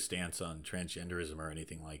has like a stance on transgenderism or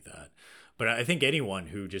anything like that, but I think anyone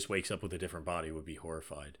who just wakes up with a different body would be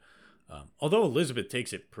horrified. Although Elizabeth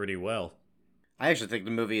takes it pretty well. I actually think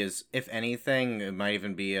the movie is, if anything, it might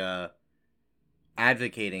even be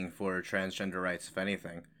advocating for transgender rights, if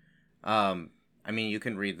anything. I mean, you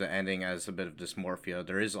can read the ending as a bit of dysmorphia.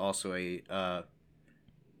 There is also a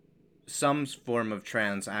some form of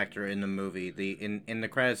trans actor in the movie. In the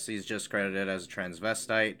credits, he's just credited as a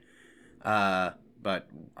transvestite. But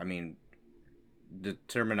I mean, the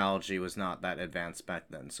terminology was not that advanced back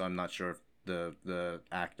then, so I'm not sure if the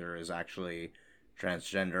actor is actually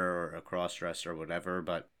transgender or a crossdresser or whatever.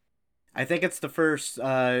 But I think it's the first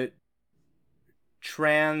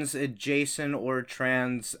trans adjacent or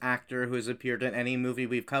trans actor who has appeared in any movie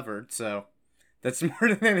we've covered, so that's more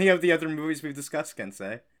than any of the other movies we've discussed can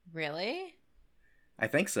say. Really? I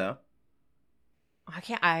think so.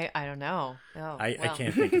 I don't know. Oh, I well.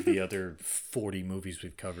 can't think of the other 40 movies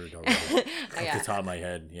we've covered already off Yeah. the top of my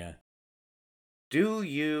head. Yeah. Do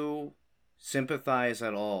you sympathize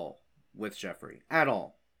at all with Jeffrey? At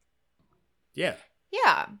all? Yeah.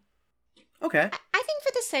 Yeah. Okay. I think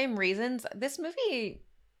for the same reasons, this movie,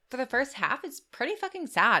 for the first half, is pretty fucking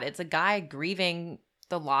sad. It's a guy grieving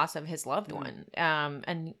the loss of his loved one.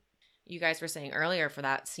 And you guys were saying earlier for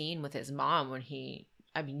that scene with his mom when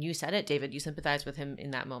I mean, you said it, David, you sympathize with him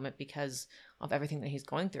in that moment because of everything that he's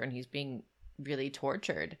going through and he's being really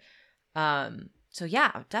tortured. So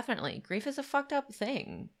yeah, definitely. Grief is a fucked up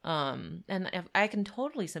thing. And I can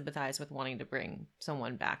totally sympathize with wanting to bring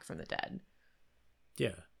someone back from the dead.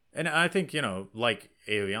 Yeah. And I think, like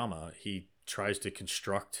Aoyama, he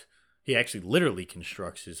actually literally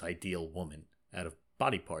constructs his ideal woman out of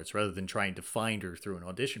body parts rather than trying to find her through an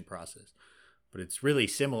audition process. But it's really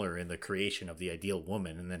similar in the creation of the ideal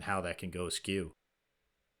woman and then how that can go askew.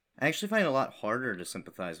 I actually find it a lot harder to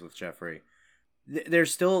sympathize with Jeffrey.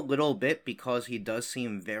 There's still a little bit because he does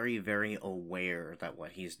seem very, very aware that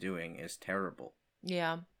what he's doing is terrible.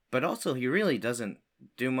 Yeah. But also, he really doesn't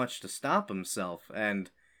do much to stop himself, and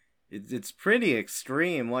it's pretty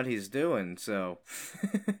extreme what he's doing, so...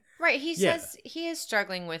 Right, he says he is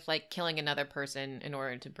struggling with, like, killing another person in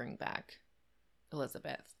order to bring back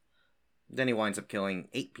Elizabeth. Then he winds up killing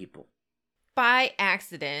 8 people. By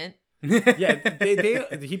accident. Yeah,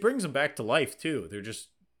 he brings them back to life, too. They're just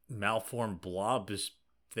malformed blobs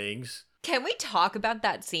things. Can we talk about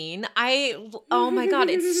that scene? Oh my god,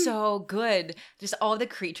 it's so good. Just all the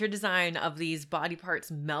creature design of these body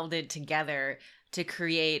parts melded together to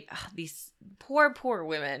create these poor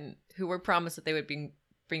women who were promised that they would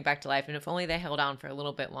bring back to life, and if only they held on for a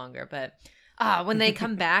little bit longer. But when they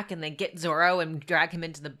come back and they get Zorro and drag him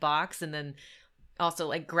into the box and then also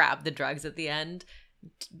like grab the drugs at the end,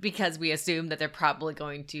 because we assume that they're probably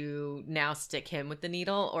going to now stick him with the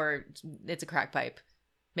needle, or it's a crack pipe.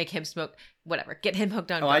 Make him smoke, whatever. Get him hooked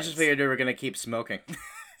on drugs. I just figured they were going to keep smoking.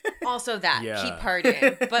 Also that. Yeah. Keep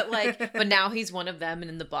partying. But now he's one of them and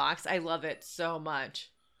in the box. I love it so much.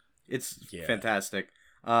 It's fantastic.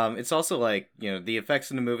 It's also like, the effects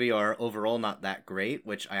in the movie are overall not that great,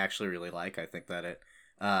 which I actually really like. I think that it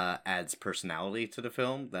adds personality to the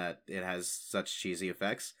film, that it has such cheesy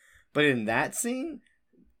effects. But in that scene,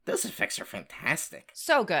 those effects are fantastic.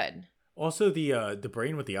 So good. Also, the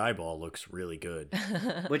brain with the eyeball looks really good.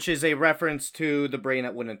 Which is a reference to The Brain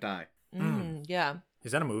That Wouldn't Die. Yeah.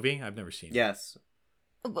 Is that a movie? I've never seen it. Yes.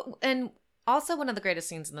 And also one of the greatest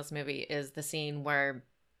scenes in this movie is the scene where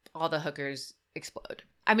all the hookers explode.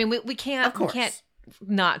 I mean, we can't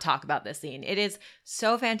not talk about this scene. It is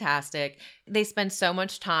so fantastic. They spend so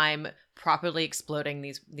much time properly exploding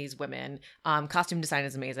these women. Costume design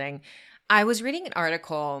is amazing. I was reading an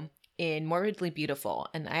article in Morbidly Beautiful,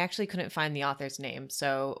 and I actually couldn't find the author's name,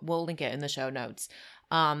 so we'll link it in the show notes.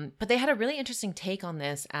 But they had a really interesting take on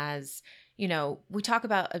this as, we talk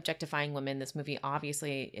about objectifying women. This movie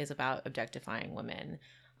obviously is about objectifying women.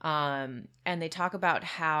 And they talk about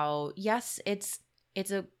how, yes, it's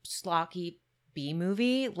a schlocky B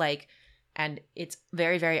movie, and it's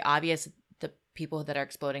very, very obvious the people that are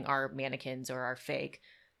exploding are mannequins or are fake.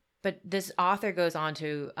 But this author goes on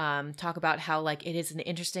to talk about how, it is an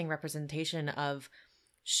interesting representation of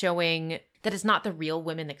showing that it's not the real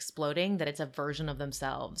women exploding, that it's a version of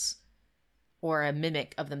themselves or a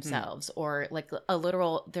mimic of themselves or their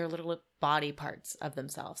literal body parts of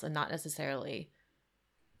themselves and not necessarily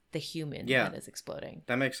the human that is exploding.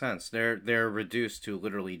 That makes sense. They're reduced to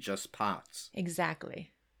literally just pots.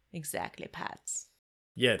 Exactly, Pats.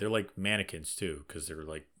 Yeah, they're like mannequins too, because they're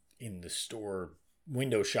like in the store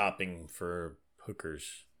window shopping for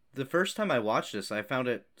hookers. The first time I watched this, I found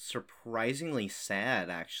it surprisingly sad,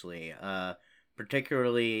 actually.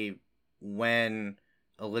 Particularly when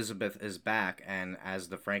Elizabeth is back and as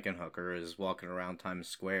the Frankenhooker is walking around Times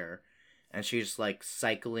Square, and she's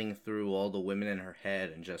cycling through all the women in her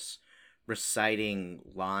head and just reciting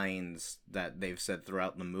lines that they've said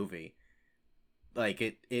throughout the movie.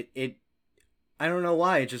 It I don't know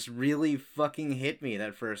why, it just really fucking hit me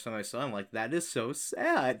that first time I saw him. That is so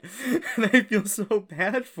sad. And I feel so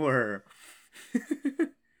bad for her.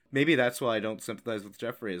 Maybe that's why I don't sympathize with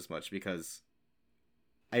Jeffrey as much, because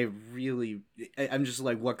I'm just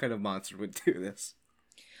what kind of monster would do this?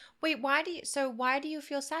 Wait, why do you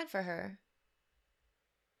feel sad for her?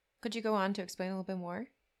 Could you go on to explain a little bit more?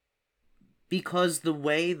 Because the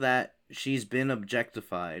way that she's been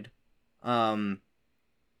objectified,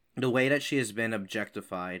 the way that she has been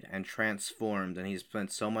objectified and transformed, and he's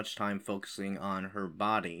spent so much time focusing on her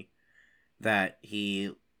body that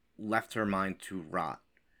he left her mind to rot.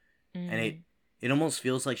 And it almost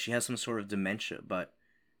feels like she has some sort of dementia, but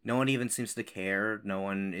no one even seems to care. No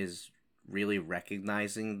one is really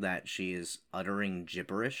recognizing that she is uttering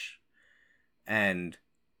gibberish. And,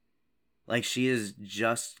 like, she is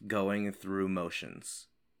just going through motions.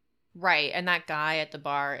 Right. And that guy at the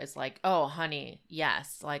bar is like, oh, honey,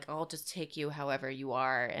 yes. Like, I'll just take you however you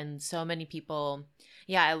are. And so many people,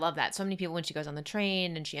 yeah, I love that. So many people, when she goes on the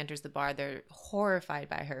train and she enters the bar, they're horrified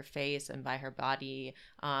by her face and by her body.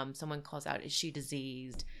 Someone calls out, is she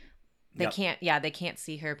diseased? They Yep. can't, they can't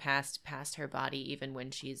see her past her body, even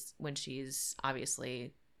when she's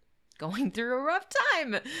obviously going through a rough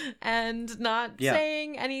time and not Yeah.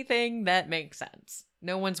 saying anything that makes sense.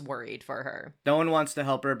 No one's worried for her. No one wants to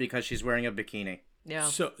help her because she's wearing a bikini. Yeah.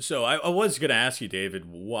 So I was going to ask you, David,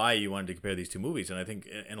 why you wanted to compare these two movies, and I think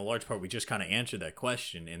in a large part we just kind of answered that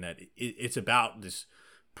question in that it's about this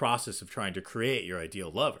process of trying to create your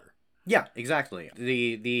ideal lover. Yeah, exactly.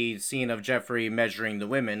 The scene of Jeffrey measuring the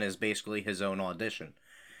women is basically his own audition.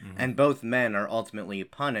 Mm-hmm. And both men are ultimately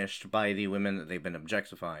punished by the women that they've been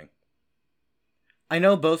objectifying. I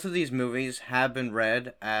know both of these movies have been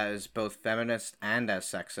read as both feminist and as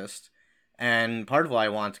sexist. And part of why I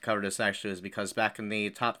want to cover this actually is because back in the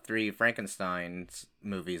top 3 Frankenstein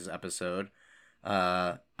movies episode,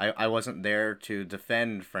 I wasn't there to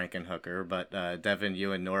defend Frankenhooker, but Devin,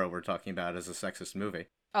 you and Nora were talking about it as a sexist movie.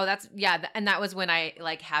 Oh, that's and that was when I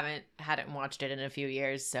hadn't watched it in a few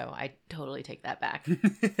years, so I totally take that back.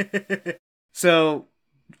 So,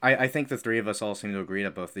 I think the three of us all seem to agree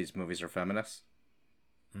that both these movies are feminists.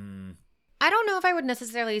 I don't know if I would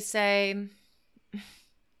necessarily say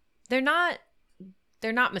they're not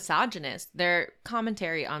misogynist. They're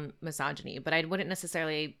commentary on misogyny, but I wouldn't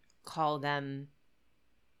necessarily call them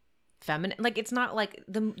feminine. Like, it's not like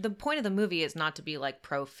the point of the movie is not to be like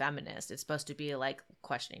pro-feminist. It's supposed to be like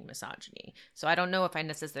questioning misogyny. So I don't know if I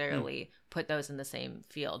necessarily put those in the same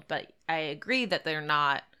field, but I agree that they're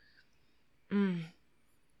not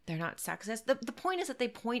sexist. The point is that they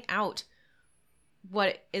point out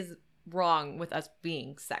what is wrong with us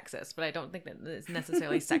being sexist, but I don't think that it's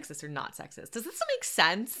necessarily sexist or not sexist. Does this make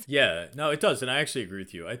sense? Yeah, no, it does, and I actually agree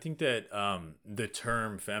with you. I think that the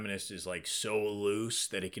term feminist is like so loose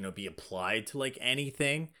that it can be applied to like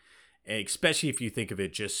anything, especially if you think of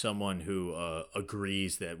it just someone who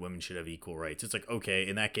agrees that women should have equal rights. It's like, okay,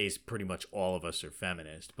 in that case, pretty much all of us are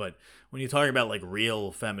feminist. But when you're talking about like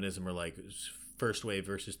real feminism or like first wave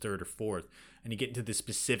versus third or fourth, and you get into the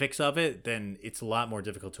specifics of it, then it's a lot more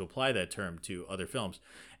difficult to apply that term to other films.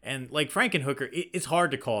 And like Frankenhooker, it's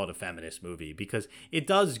hard to call it a feminist movie because it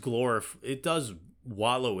does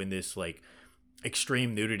wallow in this like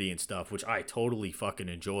extreme nudity and stuff, which I totally fucking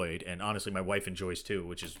enjoyed, and honestly my wife enjoys too,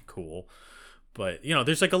 which is cool. But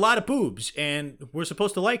there's like a lot of boobs, and we're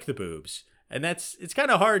supposed to like the boobs, and it's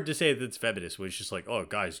kind of hard to say that it's feminist when it's just like, oh,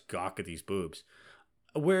 guys gawk at these boobs.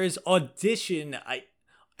 Whereas Audition, I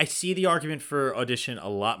see the argument for Audition a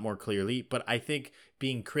lot more clearly, but I think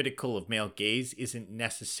being critical of male gaze isn't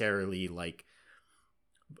necessarily like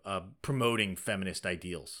promoting feminist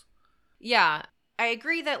ideals. Yeah, I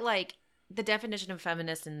agree that like the definition of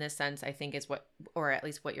feminist in this sense, I think is what, or at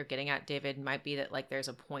least what you're getting at, David, might be that like there's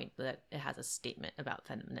a point that it has a statement about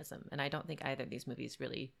feminism, and I don't think either of these movies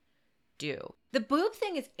really do. The boob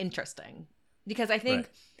thing is interesting because I think,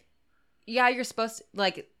 yeah, you're supposed to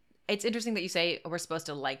like. It's interesting that you say we're supposed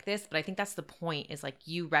to like this, but I think that's the point, is like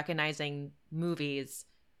you recognizing movies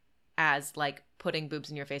as like putting boobs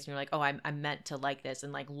in your face and you're like, oh, I'm meant to like this,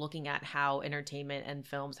 and like looking at how entertainment and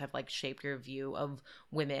films have like shaped your view of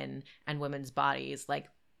women and women's bodies. Like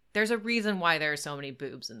there's a reason why there are so many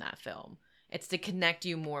boobs in that film. It's to connect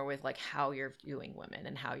you more with like how you're viewing women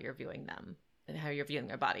and how you're viewing them and how you're viewing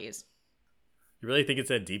their bodies. You really think it's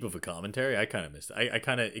that deep of a commentary? I kind of missed it.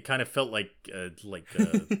 It kind of felt like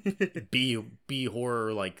B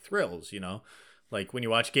horror like thrills, like when you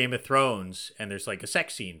watch Game of Thrones and there's like a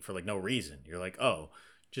sex scene for like no reason. You're like, oh,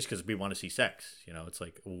 just because we want to see sex, it's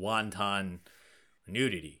like wanton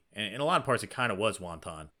nudity, and in a lot of parts it kind of was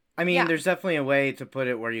wanton. I mean, Yeah. There's definitely a way to put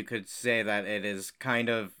it where you could say that it is kind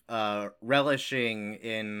of relishing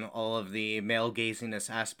in all of the male gaziness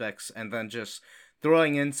aspects and then just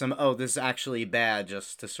throwing in some, oh, this is actually bad,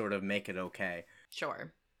 just to sort of make it okay.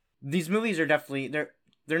 Sure. These movies are definitely,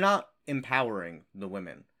 they're not empowering the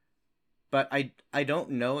women. But I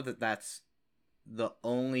don't know that that's the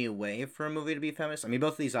only way for a movie to be feminist. I mean,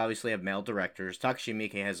 both of these obviously have male directors. Takashi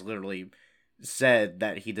Miike has literally said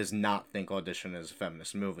that he does not think Audition is a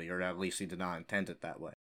feminist movie, or at least he did not intend it that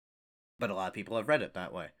way. But a lot of people have read it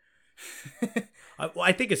that way.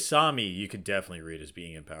 I think Asami you could definitely read as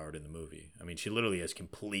being empowered in the movie. I mean, she literally has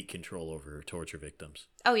complete control over her torture victims.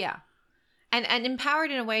 Oh yeah. And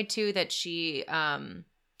empowered in a way too that she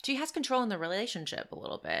has control in the relationship a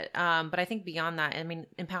little bit. But I think beyond that, I mean,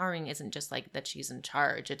 empowering isn't just like that she's in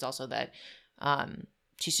charge. It's also that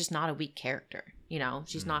she's just not a weak character. You know,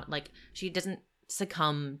 she's not like, she doesn't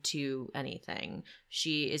succumb to anything.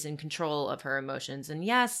 She is in control of her emotions. And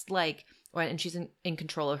yes, like, and she's in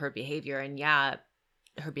control of her behavior. And yeah,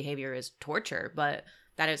 her behavior is torture, but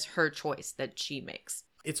that is her choice that she makes.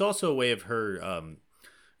 It's also a way of her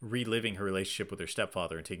reliving her relationship with her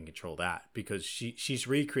stepfather and taking control of that, because she's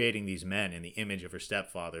recreating these men in the image of her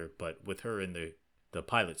stepfather, but with her in the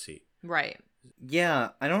pilot seat. Right. Yeah,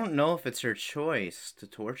 I don't know if it's her choice to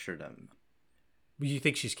torture them. You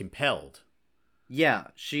think she's compelled? Yeah,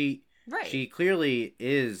 she clearly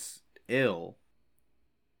is ill.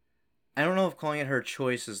 I don't know if calling it her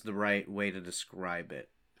choice is the right way to describe it.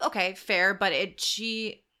 Okay, fair, but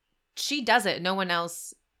she does it. No one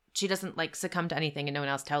else. She doesn't like succumb to anything, and no one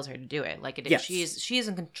else tells her to do it. Like Yes. she is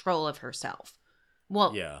in control of herself.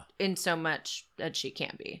 Well, Yeah. in so much that she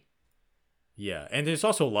can be. Yeah, and there's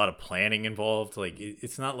also a lot of planning involved. Like,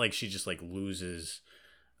 it's not like she just like loses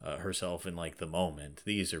herself in like the moment.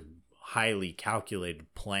 These are highly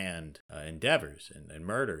calculated, planned endeavors and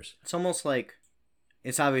murders. It's almost like,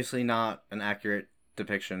 it's obviously not an accurate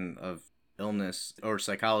depiction of illness or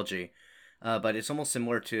psychology, but it's almost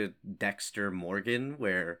similar to Dexter Morgan,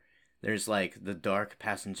 where there's like the dark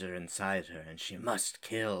passenger inside her and she must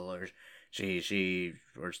kill, or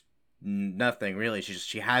or nothing really.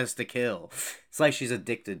 She has to kill. It's like she's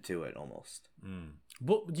addicted to it almost.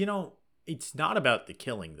 Well, you know, it's not about the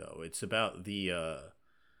killing though. It's about the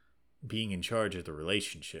being in charge of the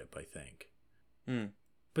relationship, I think.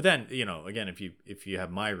 But then, you know, again, if you have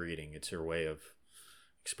my reading, it's her way of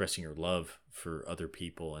expressing her love for other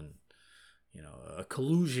people, and, you know, a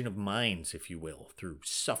collusion of minds, if you will, through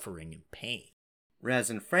suffering and pain. Whereas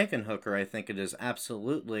in Frankenhooker, I think it is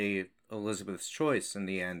absolutely Elizabeth's choice in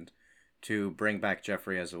the end to bring back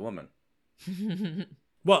Jeffrey as a woman.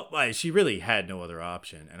 Well, she really had no other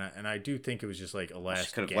option, and I do think it was just like a last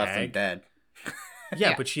She could have gag. left him dead.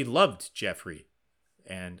 Yeah, but she loved Jeffrey,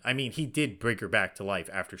 and I mean, he did bring her back to life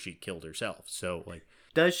after she killed herself. So, like,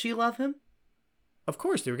 Does she love him? of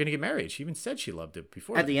course they were going to get married. She even said she loved him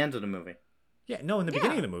before. At the end of the movie. Yeah, no, in the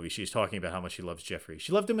beginning of the movie, she's talking about how much she loves Jeffrey.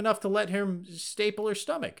 She loved him enough to let him staple her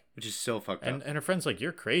stomach. Which is so fucked up. And her friend's like,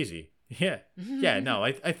 you're crazy. Yeah. Yeah, no,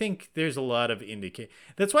 I think there's a lot of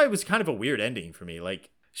That's why it was kind of a weird ending for me.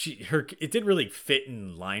 Like, it didn't really fit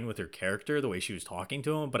in line with her character, the way she was talking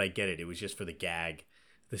to him, but I get it. It was just for the gag.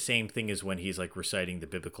 The same thing as when he's like reciting the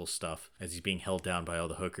biblical stuff as he's being held down by all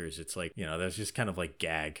the hookers. It's like, you know, that's just kind of like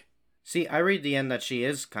gag. See, I read the end that she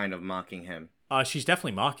is kind of mocking him. She's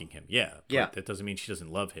definitely mocking him, yeah. But yeah. that doesn't mean she doesn't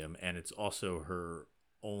love him, and it's also her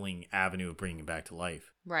only avenue of bringing him back to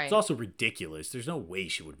life. Right. It's also ridiculous. There's no way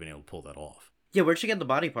she would have been able to pull that off. Yeah, where'd she get the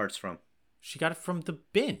body parts from? She got it from the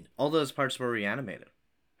bin. All those parts were reanimated.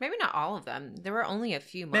 Maybe not all of them. There were only a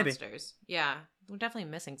few monsters. Maybe. Yeah. We're definitely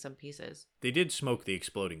missing some pieces. They did smoke the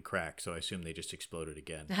exploding crack, so I assume they just exploded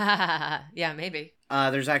again. Yeah, maybe.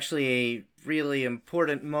 There's actually a really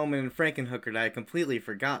important moment in Frankenhooker that I completely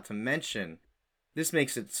forgot to mention. This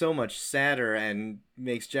makes it so much sadder and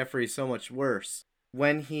makes Jeffrey so much worse.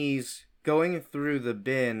 When he's going through the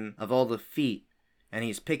bin of all the feet, and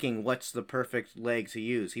he's picking what's the perfect leg to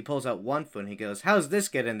use, he pulls out one foot and he goes, "How's this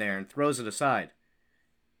get in there?" and throws it aside.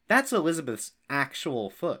 That's Elizabeth's actual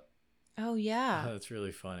foot. Oh, yeah. Oh, that's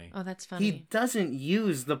really funny. Oh, that's funny. He doesn't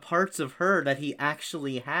use the parts of her that he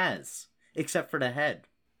actually has, except for the head.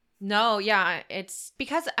 No, yeah, it's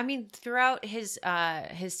because, I mean, throughout his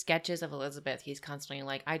sketches of Elizabeth, he's constantly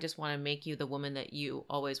like, I just want to make you the woman that you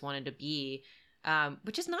always wanted to be,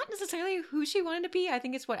 which is not necessarily who she wanted to be. I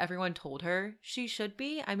think it's what everyone told her she should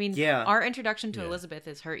be. I mean, yeah. Our introduction to Elizabeth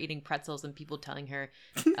is her eating pretzels and people telling her,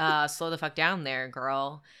 slow the fuck down there,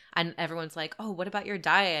 girl. And everyone's like, oh, what about your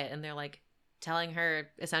diet? And they're like telling her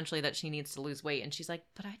essentially that she needs to lose weight. And she's like,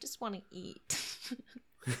 but I just want to eat.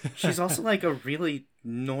 She's also like a really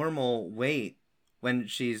normal weight when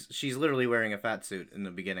she's literally wearing a fat suit in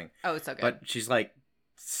the beginning. Oh, it's so good. But she's like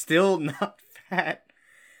still not fat.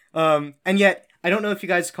 And yet, I don't know if you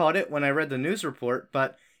guys caught it when I read the news report,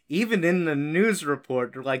 but even in the news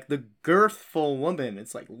report, like the girthful woman,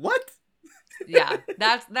 it's like, what? Yeah,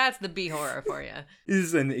 that's the B horror for you. This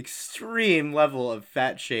is an extreme level of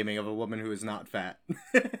fat shaming of a woman who is not fat.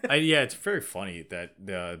 Yeah, it's very funny that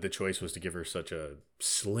the choice was to give her such a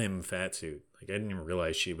slim fat suit. Like, I didn't even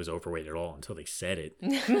realize she was overweight at all until they said it.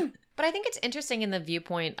 But I think it's interesting in the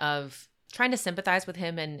viewpoint of trying to sympathize with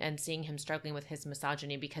him and seeing him struggling with his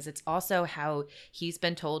misogyny, because it's also how he's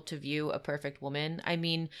been told to view a perfect woman. I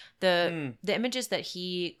mean, the images that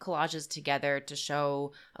he collages together to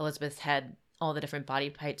show Elizabeth's head, all the different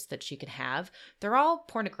body types that she could have, they're all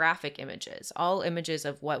pornographic images, all images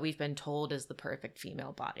of what we've been told is the perfect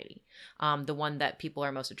female body, the one that people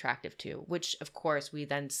are most attractive to, which of course we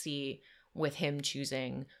then see with him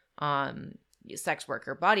choosing sex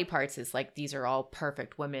worker body parts is like, these are all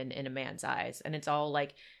perfect women in a man's eyes. And it's all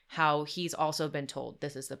like how he's also been told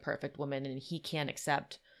this is the perfect woman, and he can't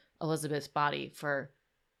accept Elizabeth's body for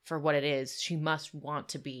what it is. She must want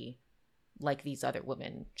to be like these other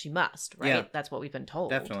women. She must, right? Yeah, that's what we've been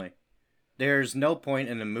told. definitely. There's no point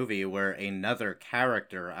in a movie where another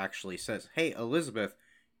character actually says, hey, Elizabeth,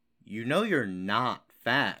 you know you're not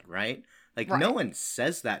fat, right? Like, Right. no one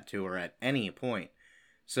says that to her at any point.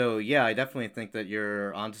 So, yeah, I definitely think that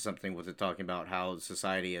you're onto something with it, talking about how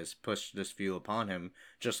society has pushed this view upon him,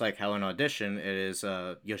 just like how in Audition it is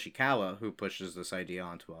Yoshikawa who pushes this idea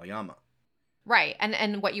onto Aoyama. Right.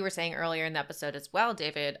 And what you were saying earlier in the episode as well,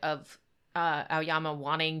 David, of Aoyama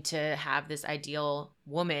wanting to have this ideal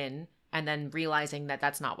woman and then realizing that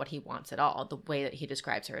that's not what he wants at all. The way that he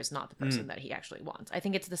describes her is not the person that he actually wants. I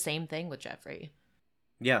think it's the same thing with Jeffrey.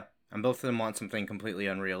 Yeah, and both of them want something completely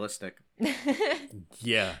unrealistic.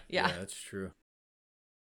 Yeah, that's true.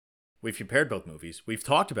 We've compared both movies. We've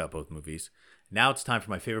talked about both movies. Now it's time for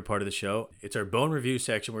my favorite part of the show. It's our bone review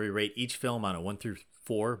section where we rate each film on a 1 through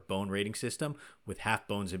 4 bone rating system with half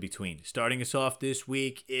bones in between. Starting us off this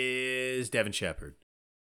week is Devin Shepard.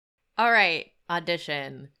 All right,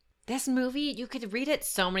 Audition. This movie, you could read it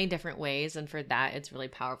so many different ways, and for that, it's really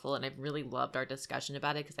powerful. And I've really loved our discussion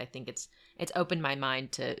about it because I think it's opened my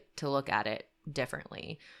mind to look at it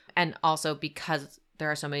differently. And also because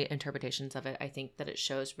there are so many interpretations of it, I think that it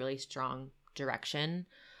shows really strong direction.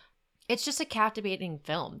 It's just a captivating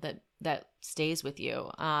film that stays with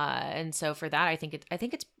you. And so for that, I think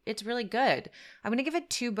it's really good. I'm gonna give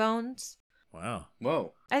it 2 bones. Wow.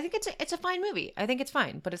 Whoa. I think it's a fine movie. I think it's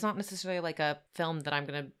fine, but it's not necessarily like a film that I'm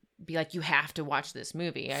gonna be like, you have to watch this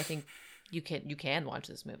movie. I think you can watch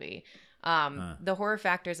this movie. The horror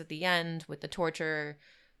factors at the end with the torture,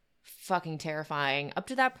 fucking terrifying. Up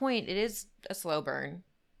to that point, it is a slow burn,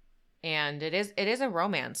 and it is a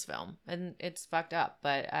romance film, and it's fucked up.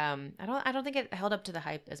 But I don't think it held up to the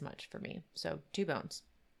hype as much for me. So 2 bones.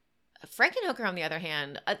 Frankenhooker, on the other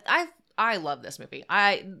hand, I love this movie.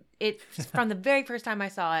 From the very first time I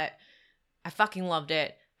saw it, I fucking loved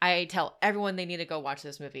it. I tell everyone they need to go watch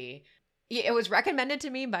this movie. It was recommended to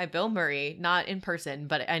me by Bill Murray, not in person,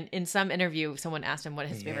 but in some interview, someone asked him what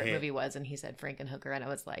his favorite movie was, and he said Frankenhooker, and I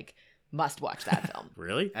was like, must watch that film.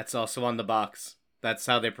 Really? That's also on the box. That's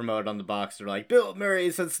how they promote it on the box. They're like, Bill Murray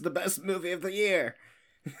says it's the best movie of the year.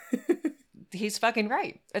 He's fucking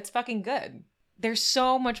right. It's fucking good. There's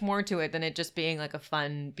so much more to it than it just being like a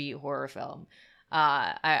fun beat horror film.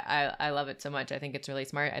 I love it so much. I think it's really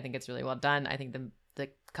smart. I think it's really well done. I think the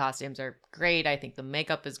costumes are great. I think the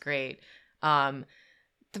makeup is great. The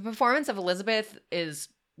performance of Elizabeth is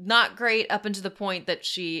not great up until the point that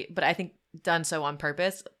but I think done so on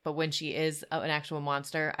purpose. But when she is an actual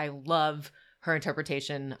monster, I love her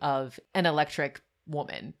interpretation of an electric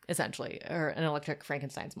woman, essentially, or an electric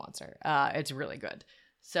Frankenstein's monster. It's really good.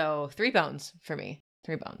 So 3 bones for me.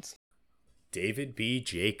 3 bones. David B.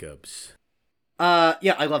 Jacobs.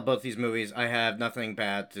 Yeah, I love both these movies. I have nothing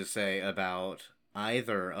bad to say about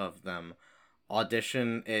either of them.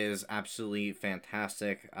 Audition is absolutely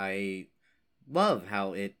fantastic. I love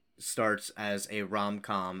how it starts as a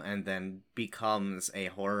rom-com and then becomes a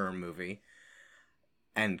horror movie,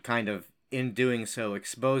 and kind of in doing so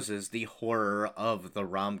exposes the horror of the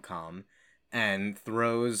rom-com and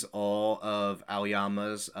throws all of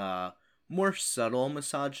Aoyama's more subtle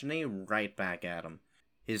misogyny right back at him.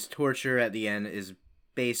 His torture at the end is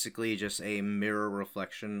basically just a mirror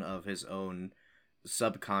reflection of his own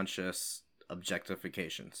subconscious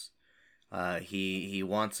objectifications. He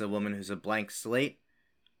wants a woman who's a blank slate.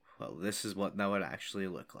 Well, this is what that would actually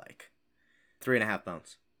look like. 3.5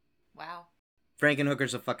 bones. Wow.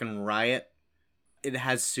 Frankenhooker's a fucking riot. It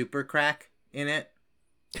has super crack in it.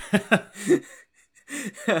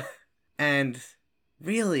 And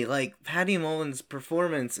really, like, Patty Mullen's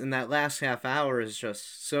performance in that last half hour is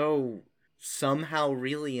just so somehow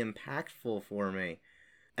really impactful for me.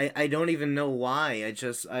 I don't even know why.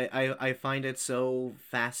 I find it so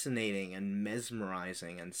fascinating and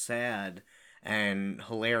mesmerizing and sad and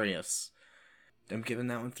hilarious. I'm giving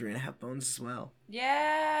that one 3.5 bones as well.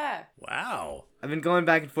 Yeah. Wow. I've been going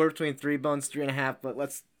back and forth between 3 bones, 3.5, but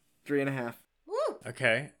let's 3.5. Woo.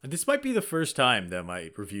 Okay. This might be the first time that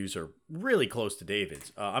my reviews are really close to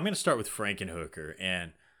David's. I'm going to start with Frankenhooker,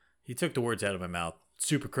 and he took the words out of my mouth.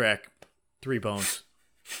 Super crack, 3 bones.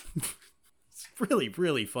 It's really,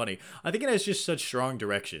 really funny. I think it has just such strong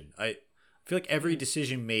direction. I feel like every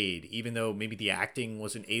decision made, even though maybe the acting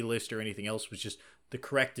wasn't A-list or anything else, was just the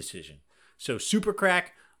correct decision. So super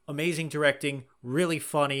crack, amazing directing, really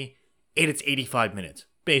funny, and it's 85 minutes.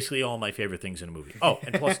 Basically all my favorite things in a movie. Oh,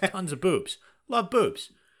 and plus tons of boobs. Love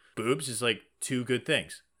boobs. Boobs is like 2 good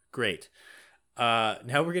things. Great. Now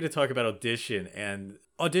we're going to talk about Audition, and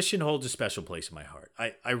Audition holds a special place in my heart.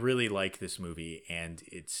 I really like this movie, and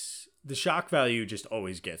it's the shock value just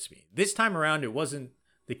always gets me. This time around, it wasn't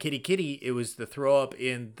the kitty, it was the throw up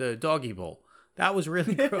in the doggy bowl. That was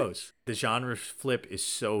really gross. The genre flip is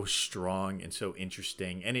so strong and so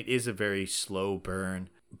interesting, and it is a very slow burn,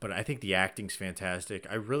 but I think the acting's fantastic.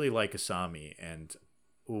 I really like Asami, and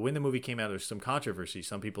when the movie came out, there's some controversy.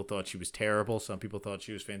 Some people thought she was terrible. Some people thought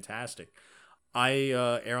she was fantastic. I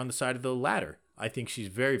err on the side of the latter. I think she's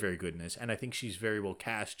very, very good in this, and I think she's very well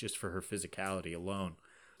cast just for her physicality alone.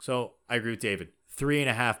 So I agree with David.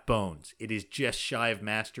 3.5 bones. It is just shy of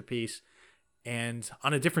masterpiece, and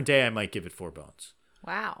on a different day, I might give it 4 bones.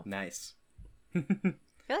 Wow. Nice. I feel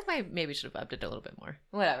like I maybe should have upped it a little bit more.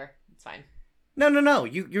 Whatever. It's fine. No.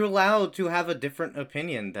 You're allowed to have a different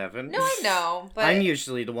opinion, Devin. No, I know, but I'm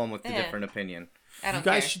usually the one with the different opinion. I don't You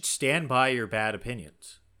guys care. should stand by your bad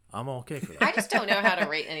opinions. I'm okay for that. I just don't know how to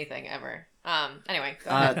rate anything ever. Anyway, go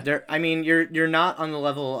ahead. You're not on the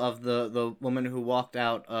level of the woman who walked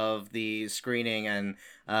out of the screening and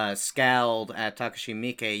scowled at Takashi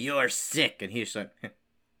Miike. You're sick, and he's like,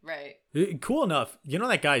 Right. Cool enough. You know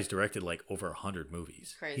that guy's directed like over 100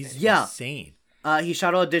 movies. Crazy. He's Yeah. insane. he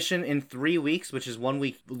shot Audition in 3 weeks, which is 1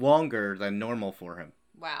 week longer than normal for him.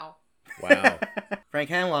 Wow. Wow. Frank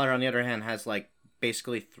Hanwater, on the other hand, has like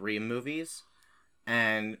basically 3 movies,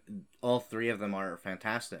 and all 3 of them are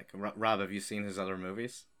fantastic. Rob, have you seen his other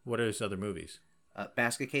movies? What are his other movies?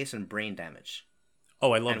 Basket Case and Brain Damage.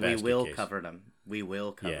 Oh, I love And Basket we will Case. cover them. We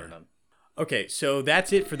will cover them. Okay, so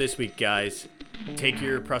that's it for this week, guys. Take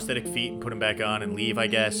your prosthetic feet and put them back on and leave, I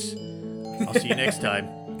guess. I'll see you next time.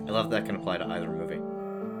 I love that can apply to either movie.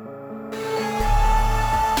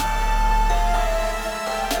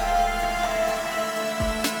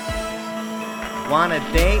 Want a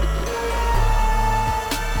date?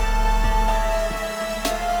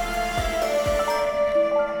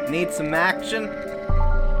 Need some action?